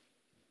life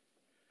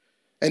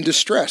and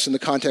distress in the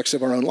context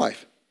of our own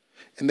life.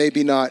 And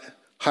maybe not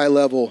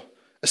high-level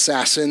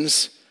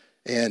assassins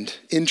and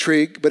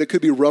intrigue, but it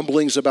could be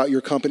rumblings about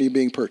your company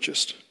being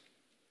purchased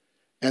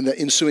and the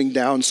ensuing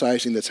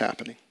downsizing that's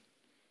happening.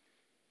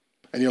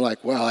 And you're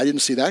like, wow, I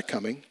didn't see that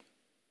coming.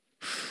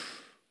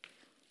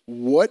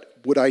 What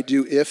would I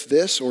do if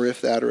this or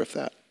if that or if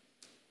that?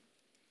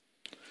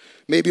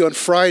 Maybe on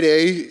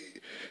Friday,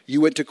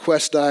 you went to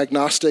Quest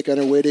Diagnostic and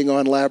are waiting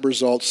on lab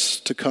results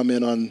to come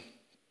in on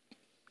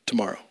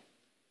tomorrow.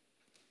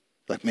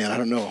 Like, man, I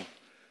don't know.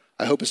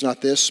 I hope it's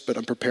not this, but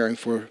I'm preparing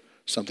for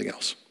something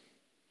else.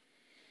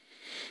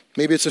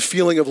 Maybe it's a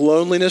feeling of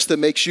loneliness that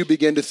makes you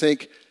begin to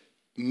think,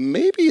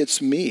 maybe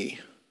it's me.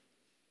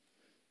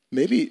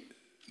 Maybe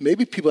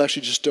people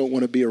actually just don't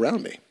want to be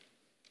around me.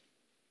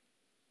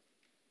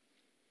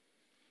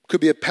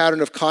 Could be a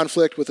pattern of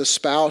conflict with a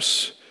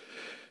spouse.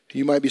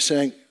 You might be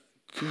saying,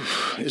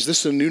 is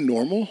this a new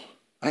normal?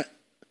 I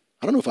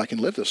don't know if I can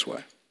live this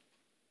way.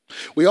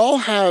 We all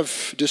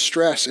have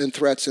distress and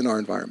threats in our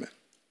environment.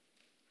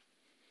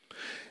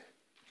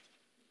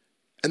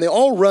 And they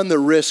all run the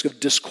risk of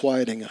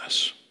disquieting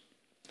us.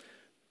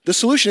 The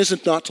solution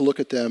isn't not to look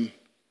at them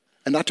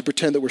and not to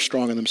pretend that we're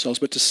strong in themselves,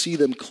 but to see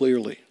them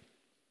clearly.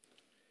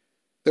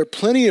 There are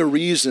plenty of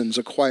reasons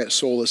a quiet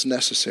soul is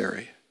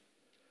necessary.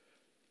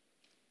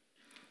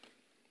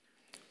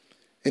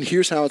 And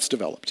here's how it's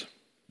developed.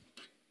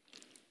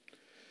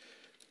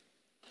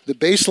 The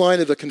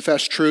baseline of the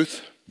confessed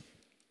truth,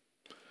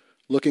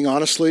 looking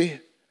honestly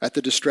at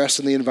the distress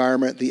in the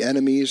environment, the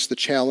enemies, the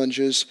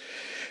challenges.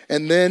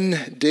 And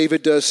then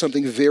David does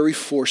something very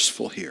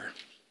forceful here.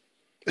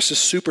 This is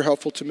super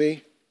helpful to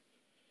me.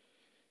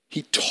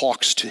 He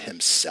talks to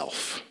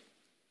himself.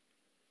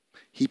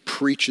 He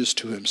preaches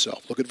to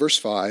himself. Look at verse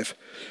 5.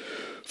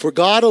 For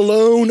God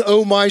alone,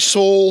 O my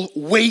soul,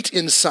 wait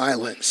in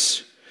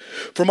silence.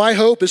 For my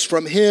hope is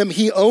from him.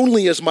 He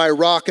only is my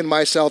rock and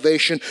my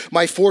salvation,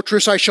 my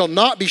fortress. I shall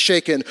not be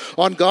shaken.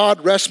 On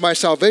God rests my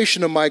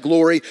salvation and my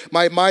glory,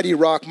 my mighty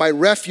rock. My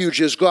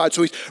refuge is God.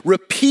 So he's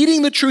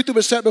repeating the truth that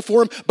was set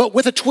before him, but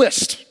with a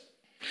twist.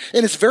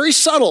 And it's very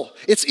subtle.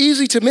 It's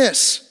easy to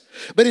miss.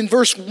 But in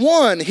verse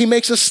 1, he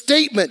makes a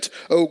statement.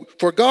 Oh,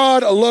 for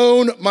God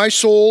alone, my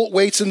soul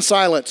waits in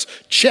silence.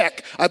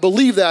 Check. I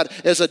believe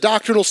that as a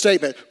doctrinal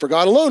statement. For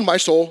God alone, my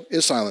soul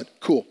is silent.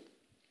 Cool.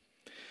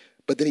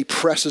 But then he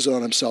presses it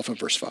on himself in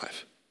verse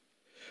 5.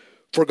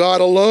 For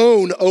God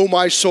alone, O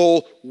my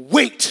soul,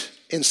 wait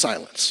in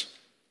silence.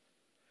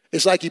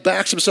 It's like he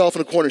backs himself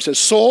in a corner and says,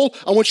 soul,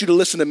 I want you to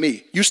listen to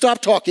me. You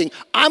stop talking.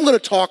 I'm going to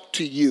talk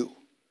to you.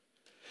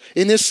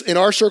 In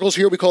our circles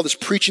here, we call this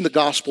preaching the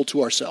gospel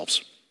to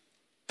ourselves.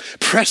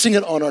 Pressing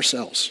it on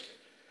ourselves.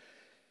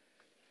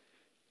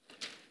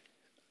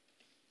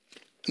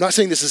 I'm not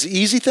saying this is an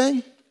easy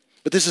thing,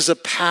 but this is a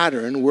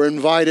pattern we're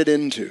invited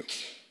into.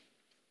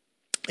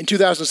 In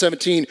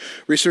 2017,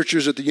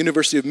 researchers at the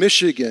University of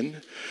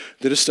Michigan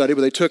did a study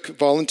where they took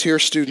volunteer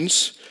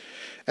students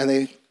and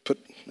they put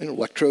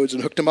electrodes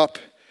and hooked them up.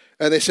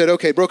 And they said,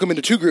 okay, broke them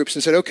into two groups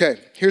and said, okay,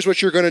 here's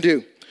what you're going to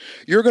do.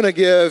 You're going to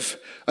give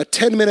a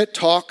 10-minute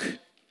talk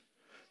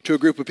to a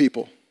group of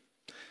people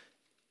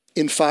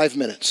in 5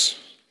 minutes.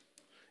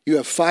 You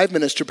have 5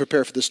 minutes to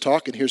prepare for this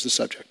talk, and here's the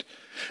subject.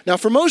 Now,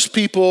 for most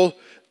people,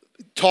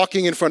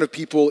 talking in front of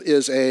people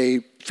is a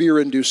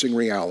fear-inducing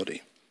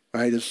reality.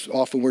 Right, as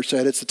often we're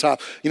said, it's the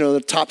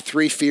top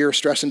 3 fear,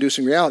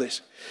 stress-inducing realities.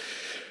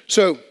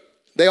 So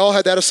they all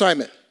had that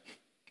assignment.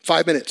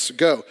 5 minutes,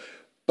 go.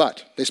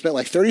 But they spent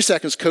like 30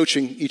 seconds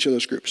coaching each of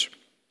those groups.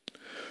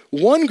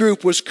 One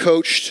group was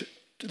coached,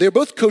 they were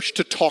both coached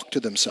to talk to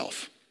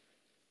themselves.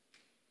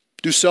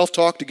 Do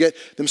self-talk to get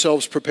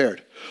themselves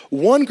prepared.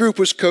 One group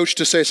was coached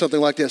to say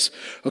something like this.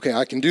 Okay,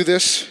 I can do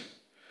this.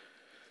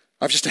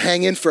 I have just to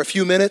hang in for a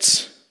few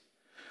minutes.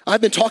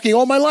 I've been talking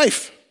all my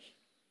life.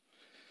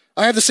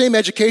 I have the same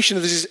education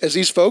as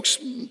these folks,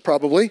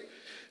 probably.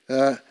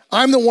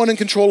 I'm the one in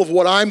control of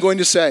what I'm going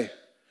to say.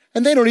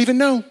 And they don't even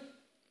know.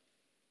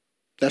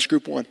 That's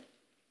group 1.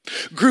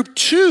 Group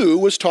 2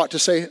 was taught to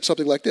say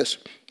something like this.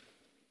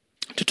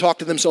 To talk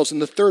to themselves in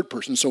the third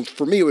person. So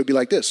for me, it would be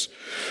like this.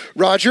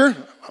 Roger,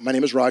 my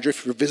name is Roger.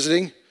 If you're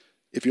visiting,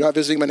 if you're not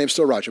visiting, my name's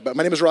still Roger. But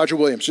my name is Roger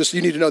Williams. Just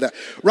you need to know that.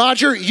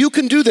 Roger, you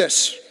can do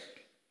this.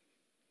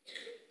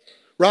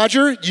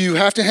 Roger, you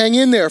have to hang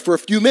in there for a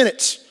few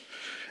minutes.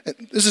 And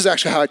this is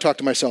actually how I talk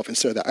to myself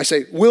instead of that. I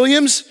say,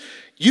 Williams,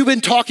 you've been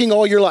talking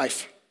all your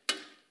life.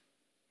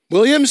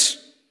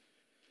 Williams,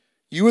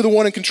 you are the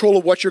one in control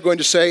of what you're going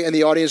to say, and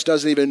the audience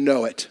doesn't even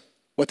know it,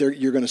 what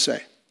you're going to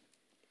say.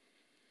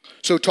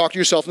 So talk to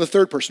yourself in the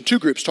third person. 2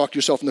 groups. Talk to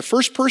yourself in the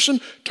first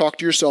person. Talk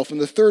to yourself in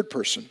the third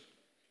person.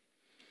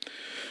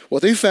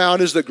 What they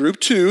found is that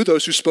group 2,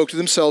 those who spoke to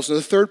themselves in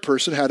the third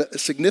person, had a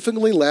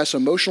significantly less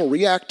emotional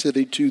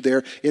reactivity to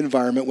their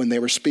environment when they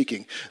were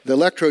speaking. The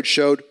electrode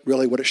showed,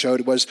 really what it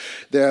showed was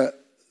the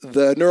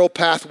neural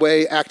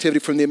pathway activity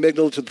from the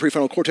amygdala to the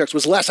prefrontal cortex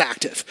was less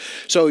active.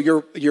 So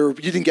you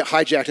didn't get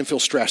hijacked and feel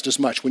stressed as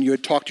much when you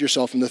had talked to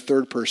yourself in the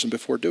third person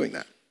before doing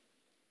that.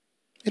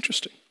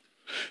 Interesting.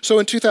 So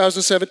in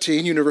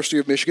 2017, University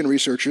of Michigan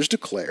researchers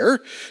declare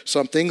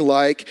something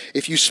like,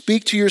 if you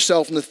speak to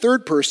yourself in the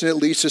third person, it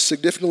leads to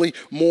significantly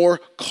more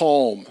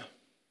calm.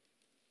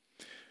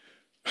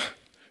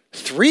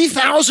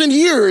 3,000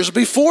 years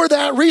before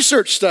that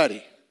research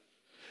study,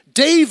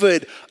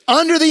 David,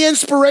 under the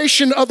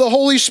inspiration of the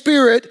Holy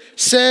Spirit,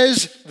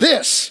 says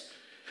this,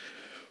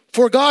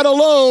 for God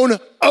alone,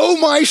 O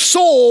my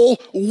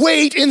soul,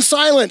 wait in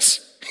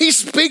silence. He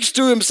speaks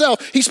to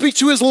himself. He speaks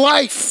to his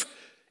life.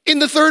 In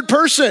the third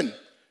person.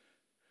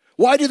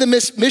 Why do the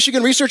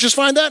Michigan researchers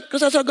find that?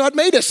 Because that's how God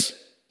made us.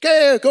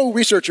 Okay, go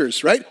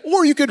researchers, right?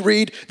 Or you could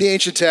read the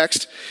ancient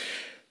text.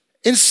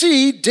 And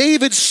see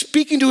David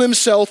speaking to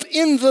himself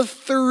in the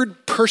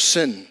third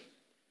person,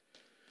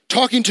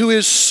 talking to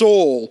his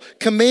soul,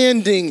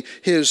 commanding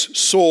his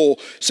soul,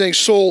 saying,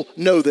 soul,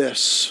 know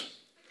this.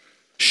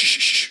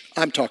 Shh,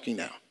 I'm talking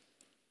now.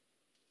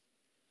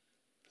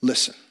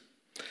 Listen.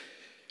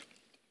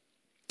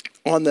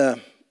 On the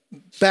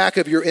back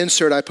of your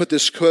insert, I put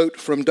this quote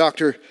from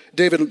Dr.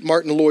 David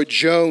Martin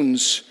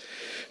Lloyd-Jones,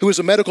 who was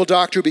a medical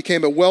doctor who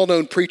became a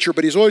well-known preacher,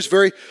 but he's always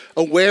very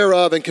aware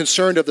of and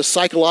concerned of the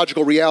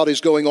psychological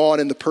realities going on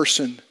in the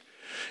person.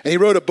 And he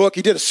wrote a book.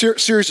 He did a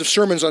series of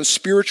sermons on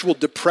spiritual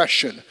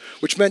depression,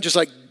 which meant just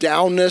like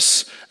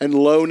downness and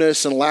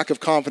lowness and lack of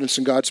confidence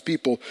in God's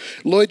people.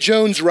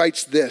 Lloyd-Jones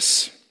writes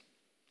this.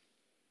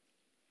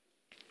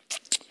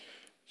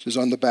 This is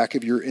on the back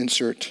of your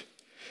insert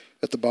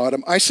at the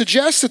bottom. I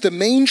suggest that the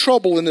main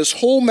trouble in this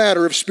whole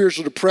matter of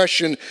spiritual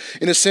depression,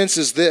 in a sense,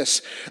 is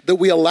this, that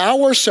we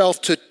allow ourselves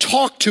to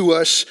talk to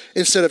us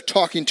instead of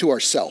talking to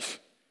ourselves.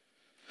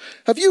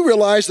 Have you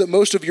realized that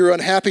most of your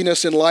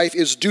unhappiness in life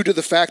is due to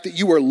the fact that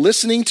you are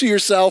listening to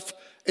yourself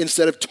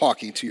instead of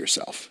talking to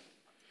yourself?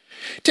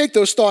 Take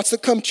those thoughts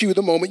that come to you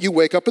the moment you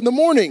wake up in the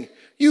morning.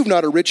 You've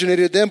not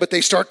originated them, but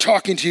they start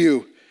talking to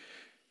you.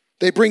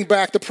 They bring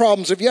back the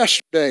problems of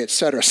yesterday,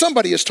 etc.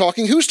 Somebody is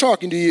talking. Who's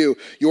talking to you?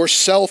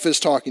 Yourself is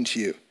talking to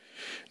you.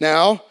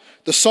 Now,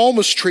 the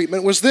psalmist's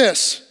treatment was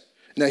this.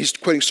 Now, he's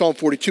quoting Psalm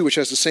 42, which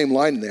has the same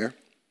line in there.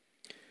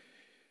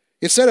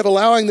 Instead of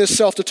allowing this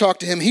self to talk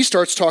to him, he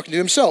starts talking to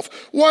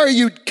himself. Why are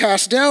you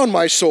cast down,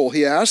 my soul,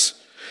 he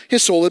asks.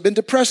 His soul had been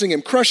depressing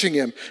him, crushing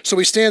him. So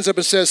he stands up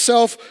and says,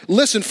 self,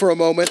 listen for a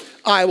moment.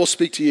 I will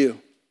speak to you.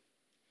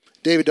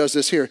 David does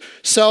this here.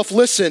 Self,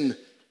 listen.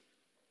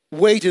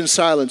 Wait in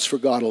silence for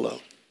God alone.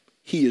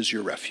 He is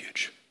your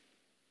refuge.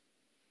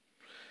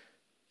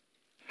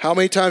 How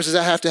many times does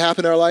that have to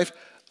happen in our life?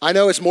 I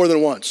know it's more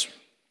than once.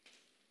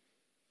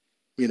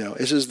 You know,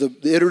 this is the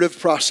iterative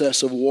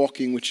process of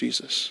walking with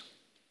Jesus.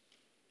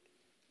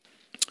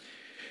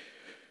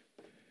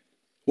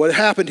 What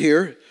happened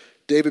here,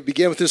 David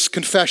began with this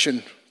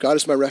confession, God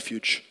is my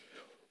refuge.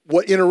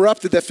 What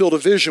interrupted that field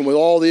of vision with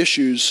all the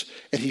issues,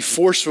 and he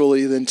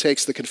forcefully then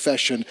takes the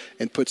confession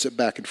and puts it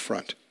back in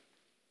front.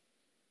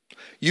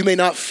 You may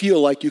not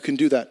feel like you can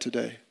do that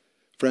today.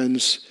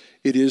 Friends,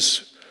 it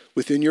is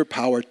within your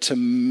power to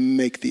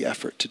make the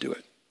effort to do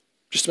it.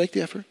 Just make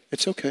the effort.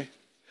 It's okay.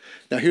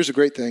 Now, here's a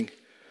great thing.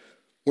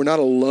 We're not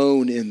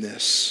alone in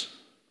this.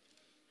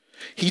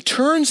 He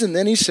turns and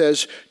then he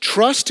says,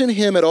 trust in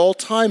him at all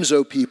times,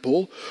 O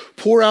people.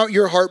 Pour out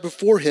your heart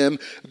before him.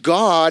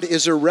 God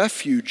is a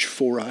refuge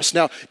for us.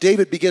 Now,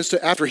 David begins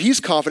to, after he's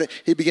confident,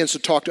 he begins to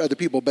talk to other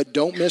people. But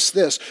don't miss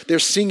this. They're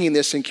singing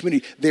this in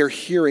community. They're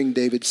hearing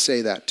David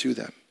say that to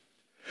them.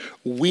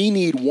 We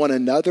need one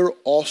another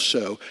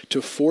also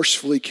to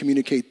forcefully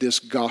communicate this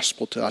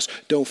gospel to us.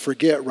 Don't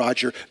forget,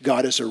 Roger,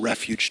 God is a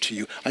refuge to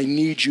you. I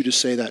need you to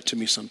say that to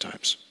me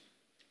sometimes.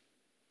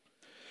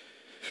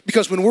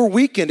 Because when we're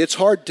weakened, it's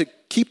hard to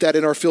keep that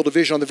in our field of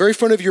vision. On the very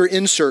front of your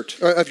insert,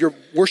 of your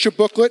worship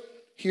booklet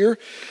here,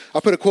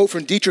 I'll put a quote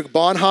from Dietrich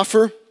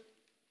Bonhoeffer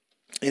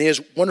in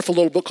his wonderful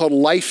little book called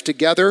Life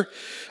Together.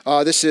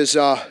 This is,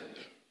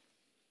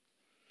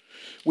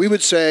 we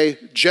would say,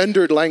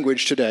 gendered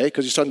language today,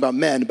 because he's talking about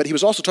men, but he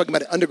was also talking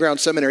about an underground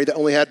seminary that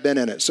only had men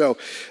in it. So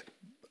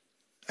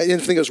I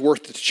didn't think it was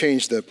worth it to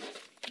change the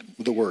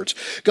words.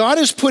 God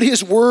has put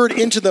his word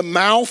into the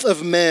mouth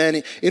of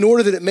men in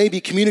order that it may be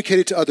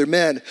communicated to other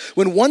men.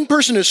 When one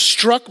person is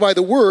struck by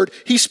the word,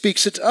 he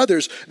speaks it to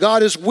others.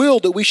 God has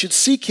willed that we should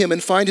seek him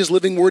and find his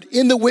living word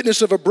in the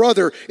witness of a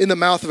brother in the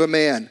mouth of a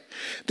man.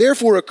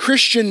 Therefore, a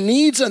Christian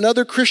needs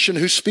another Christian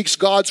who speaks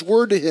God's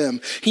word to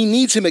him. He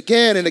needs him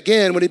again and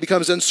again when he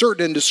becomes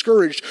uncertain and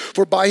discouraged,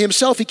 for by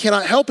himself he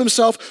cannot help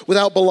himself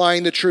without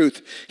belying the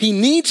truth. He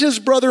needs his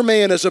brother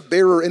man as a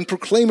bearer and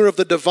proclaimer of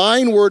the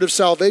divine word of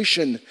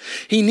salvation.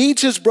 He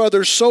needs his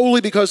brother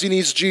solely because he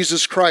needs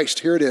Jesus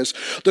Christ. Here it is.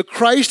 The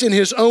Christ in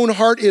his own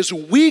heart is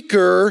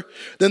weaker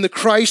than the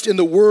Christ in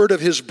the word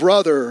of his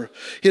brother.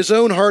 His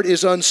own heart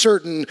is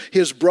uncertain.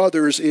 His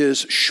brother's is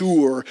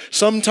sure.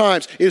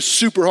 Sometimes it's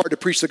super hard to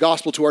preach the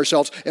gospel to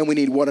ourselves, and we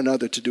need one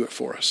another to do it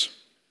for us.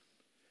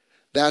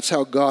 That's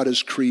how God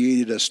has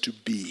created us to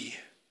be.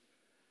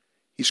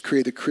 He's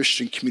created the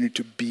Christian community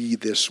to be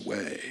this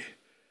way.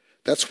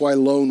 That's why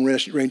Lone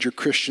Ranger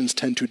Christians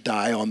tend to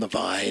die on the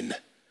vine.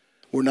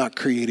 We're not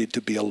created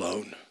to be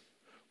alone.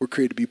 We're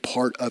created to be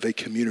part of a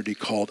community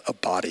called a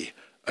body,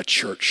 a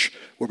church,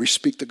 where we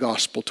speak the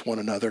gospel to one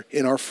another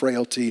in our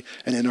frailty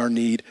and in our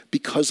need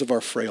because of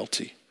our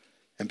frailty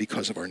and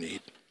because of our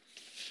need.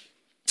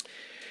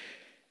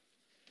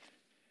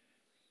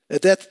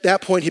 At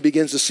that point, he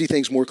begins to see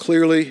things more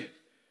clearly. He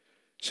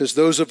says,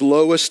 those of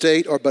low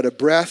estate are but a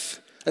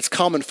breath. That's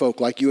common folk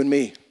like you and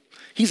me.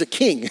 He's a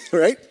king,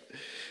 right?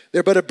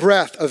 They're but a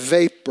breath, a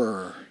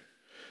vapor.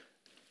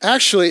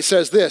 Actually, it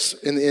says this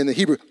in the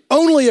Hebrew,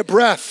 only a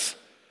breath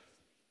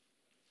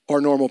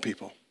are normal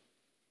people.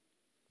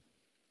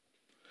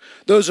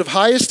 Those of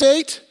high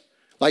estate,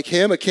 like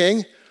him, a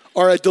king,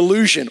 are a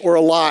delusion or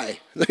a lie.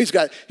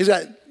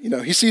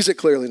 He sees it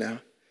clearly now.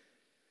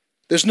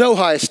 There's no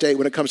high estate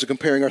when it comes to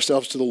comparing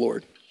ourselves to the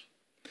Lord.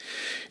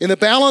 In the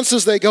balance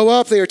as they go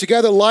up, they are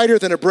together lighter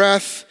than a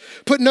breath.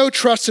 Put no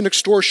trust in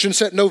extortion,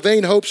 set no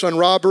vain hopes on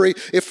robbery.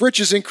 If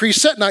riches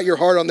increase, set not your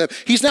heart on them.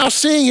 He's now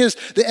seeing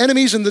the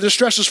enemies and the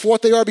distresses for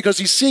what they are, because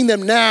he's seeing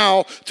them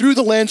now through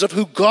the lens of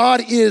who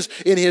God is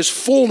in his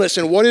fullness.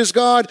 And what is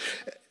God?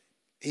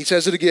 He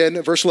says it again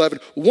in verse 11.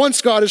 Once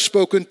God has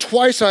spoken,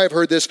 twice I have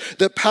heard this,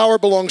 that power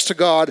belongs to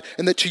God,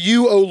 and that to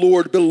you, O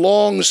Lord,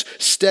 belongs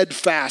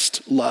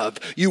steadfast love.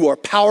 You are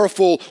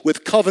powerful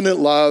with covenant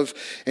love,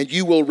 and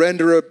you will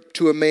render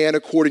to a man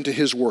according to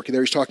his work. And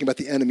there he's talking about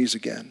the enemies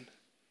again.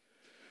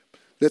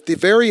 At the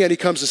very end, he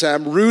comes to say,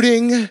 I'm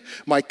rooting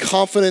my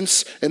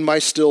confidence and my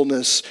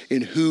stillness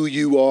in who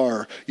you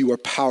are. You are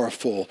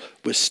powerful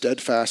with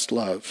steadfast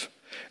love.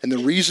 And the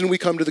reason we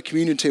come to the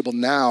communion table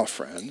now,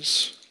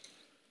 friends,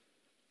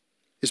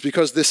 is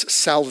because this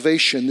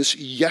salvation, this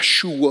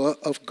Yeshua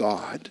of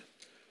God,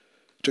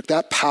 took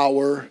that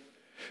power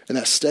and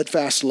that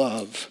steadfast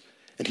love,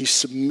 and he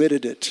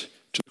submitted it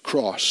to the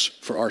cross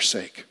for our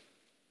sake.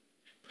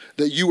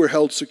 That you were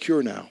held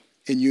secure now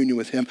in union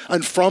with him.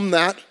 And from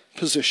that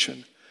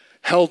position,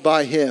 held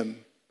by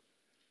him,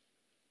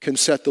 can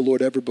set the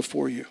Lord ever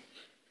before you,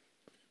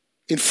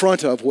 in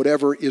front of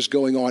whatever is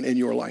going on in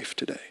your life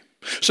today.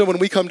 So when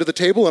we come to the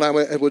table, and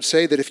I would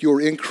say that if you're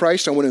in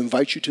Christ, I want to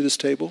invite you to this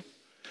table,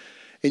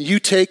 and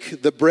you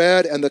take the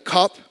bread and the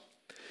cup,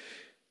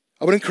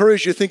 I would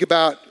encourage you to think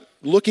about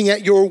looking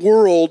at your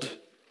world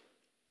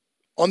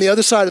on the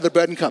other side of the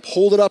bread and cup.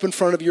 Hold it up in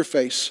front of your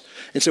face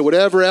and say,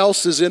 whatever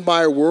else is in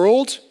my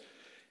world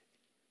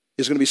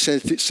is going to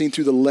be seen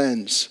through the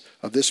lens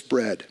of this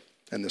bread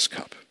and this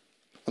cup.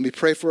 Let me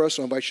pray for us.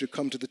 I'll invite you to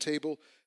come to the table.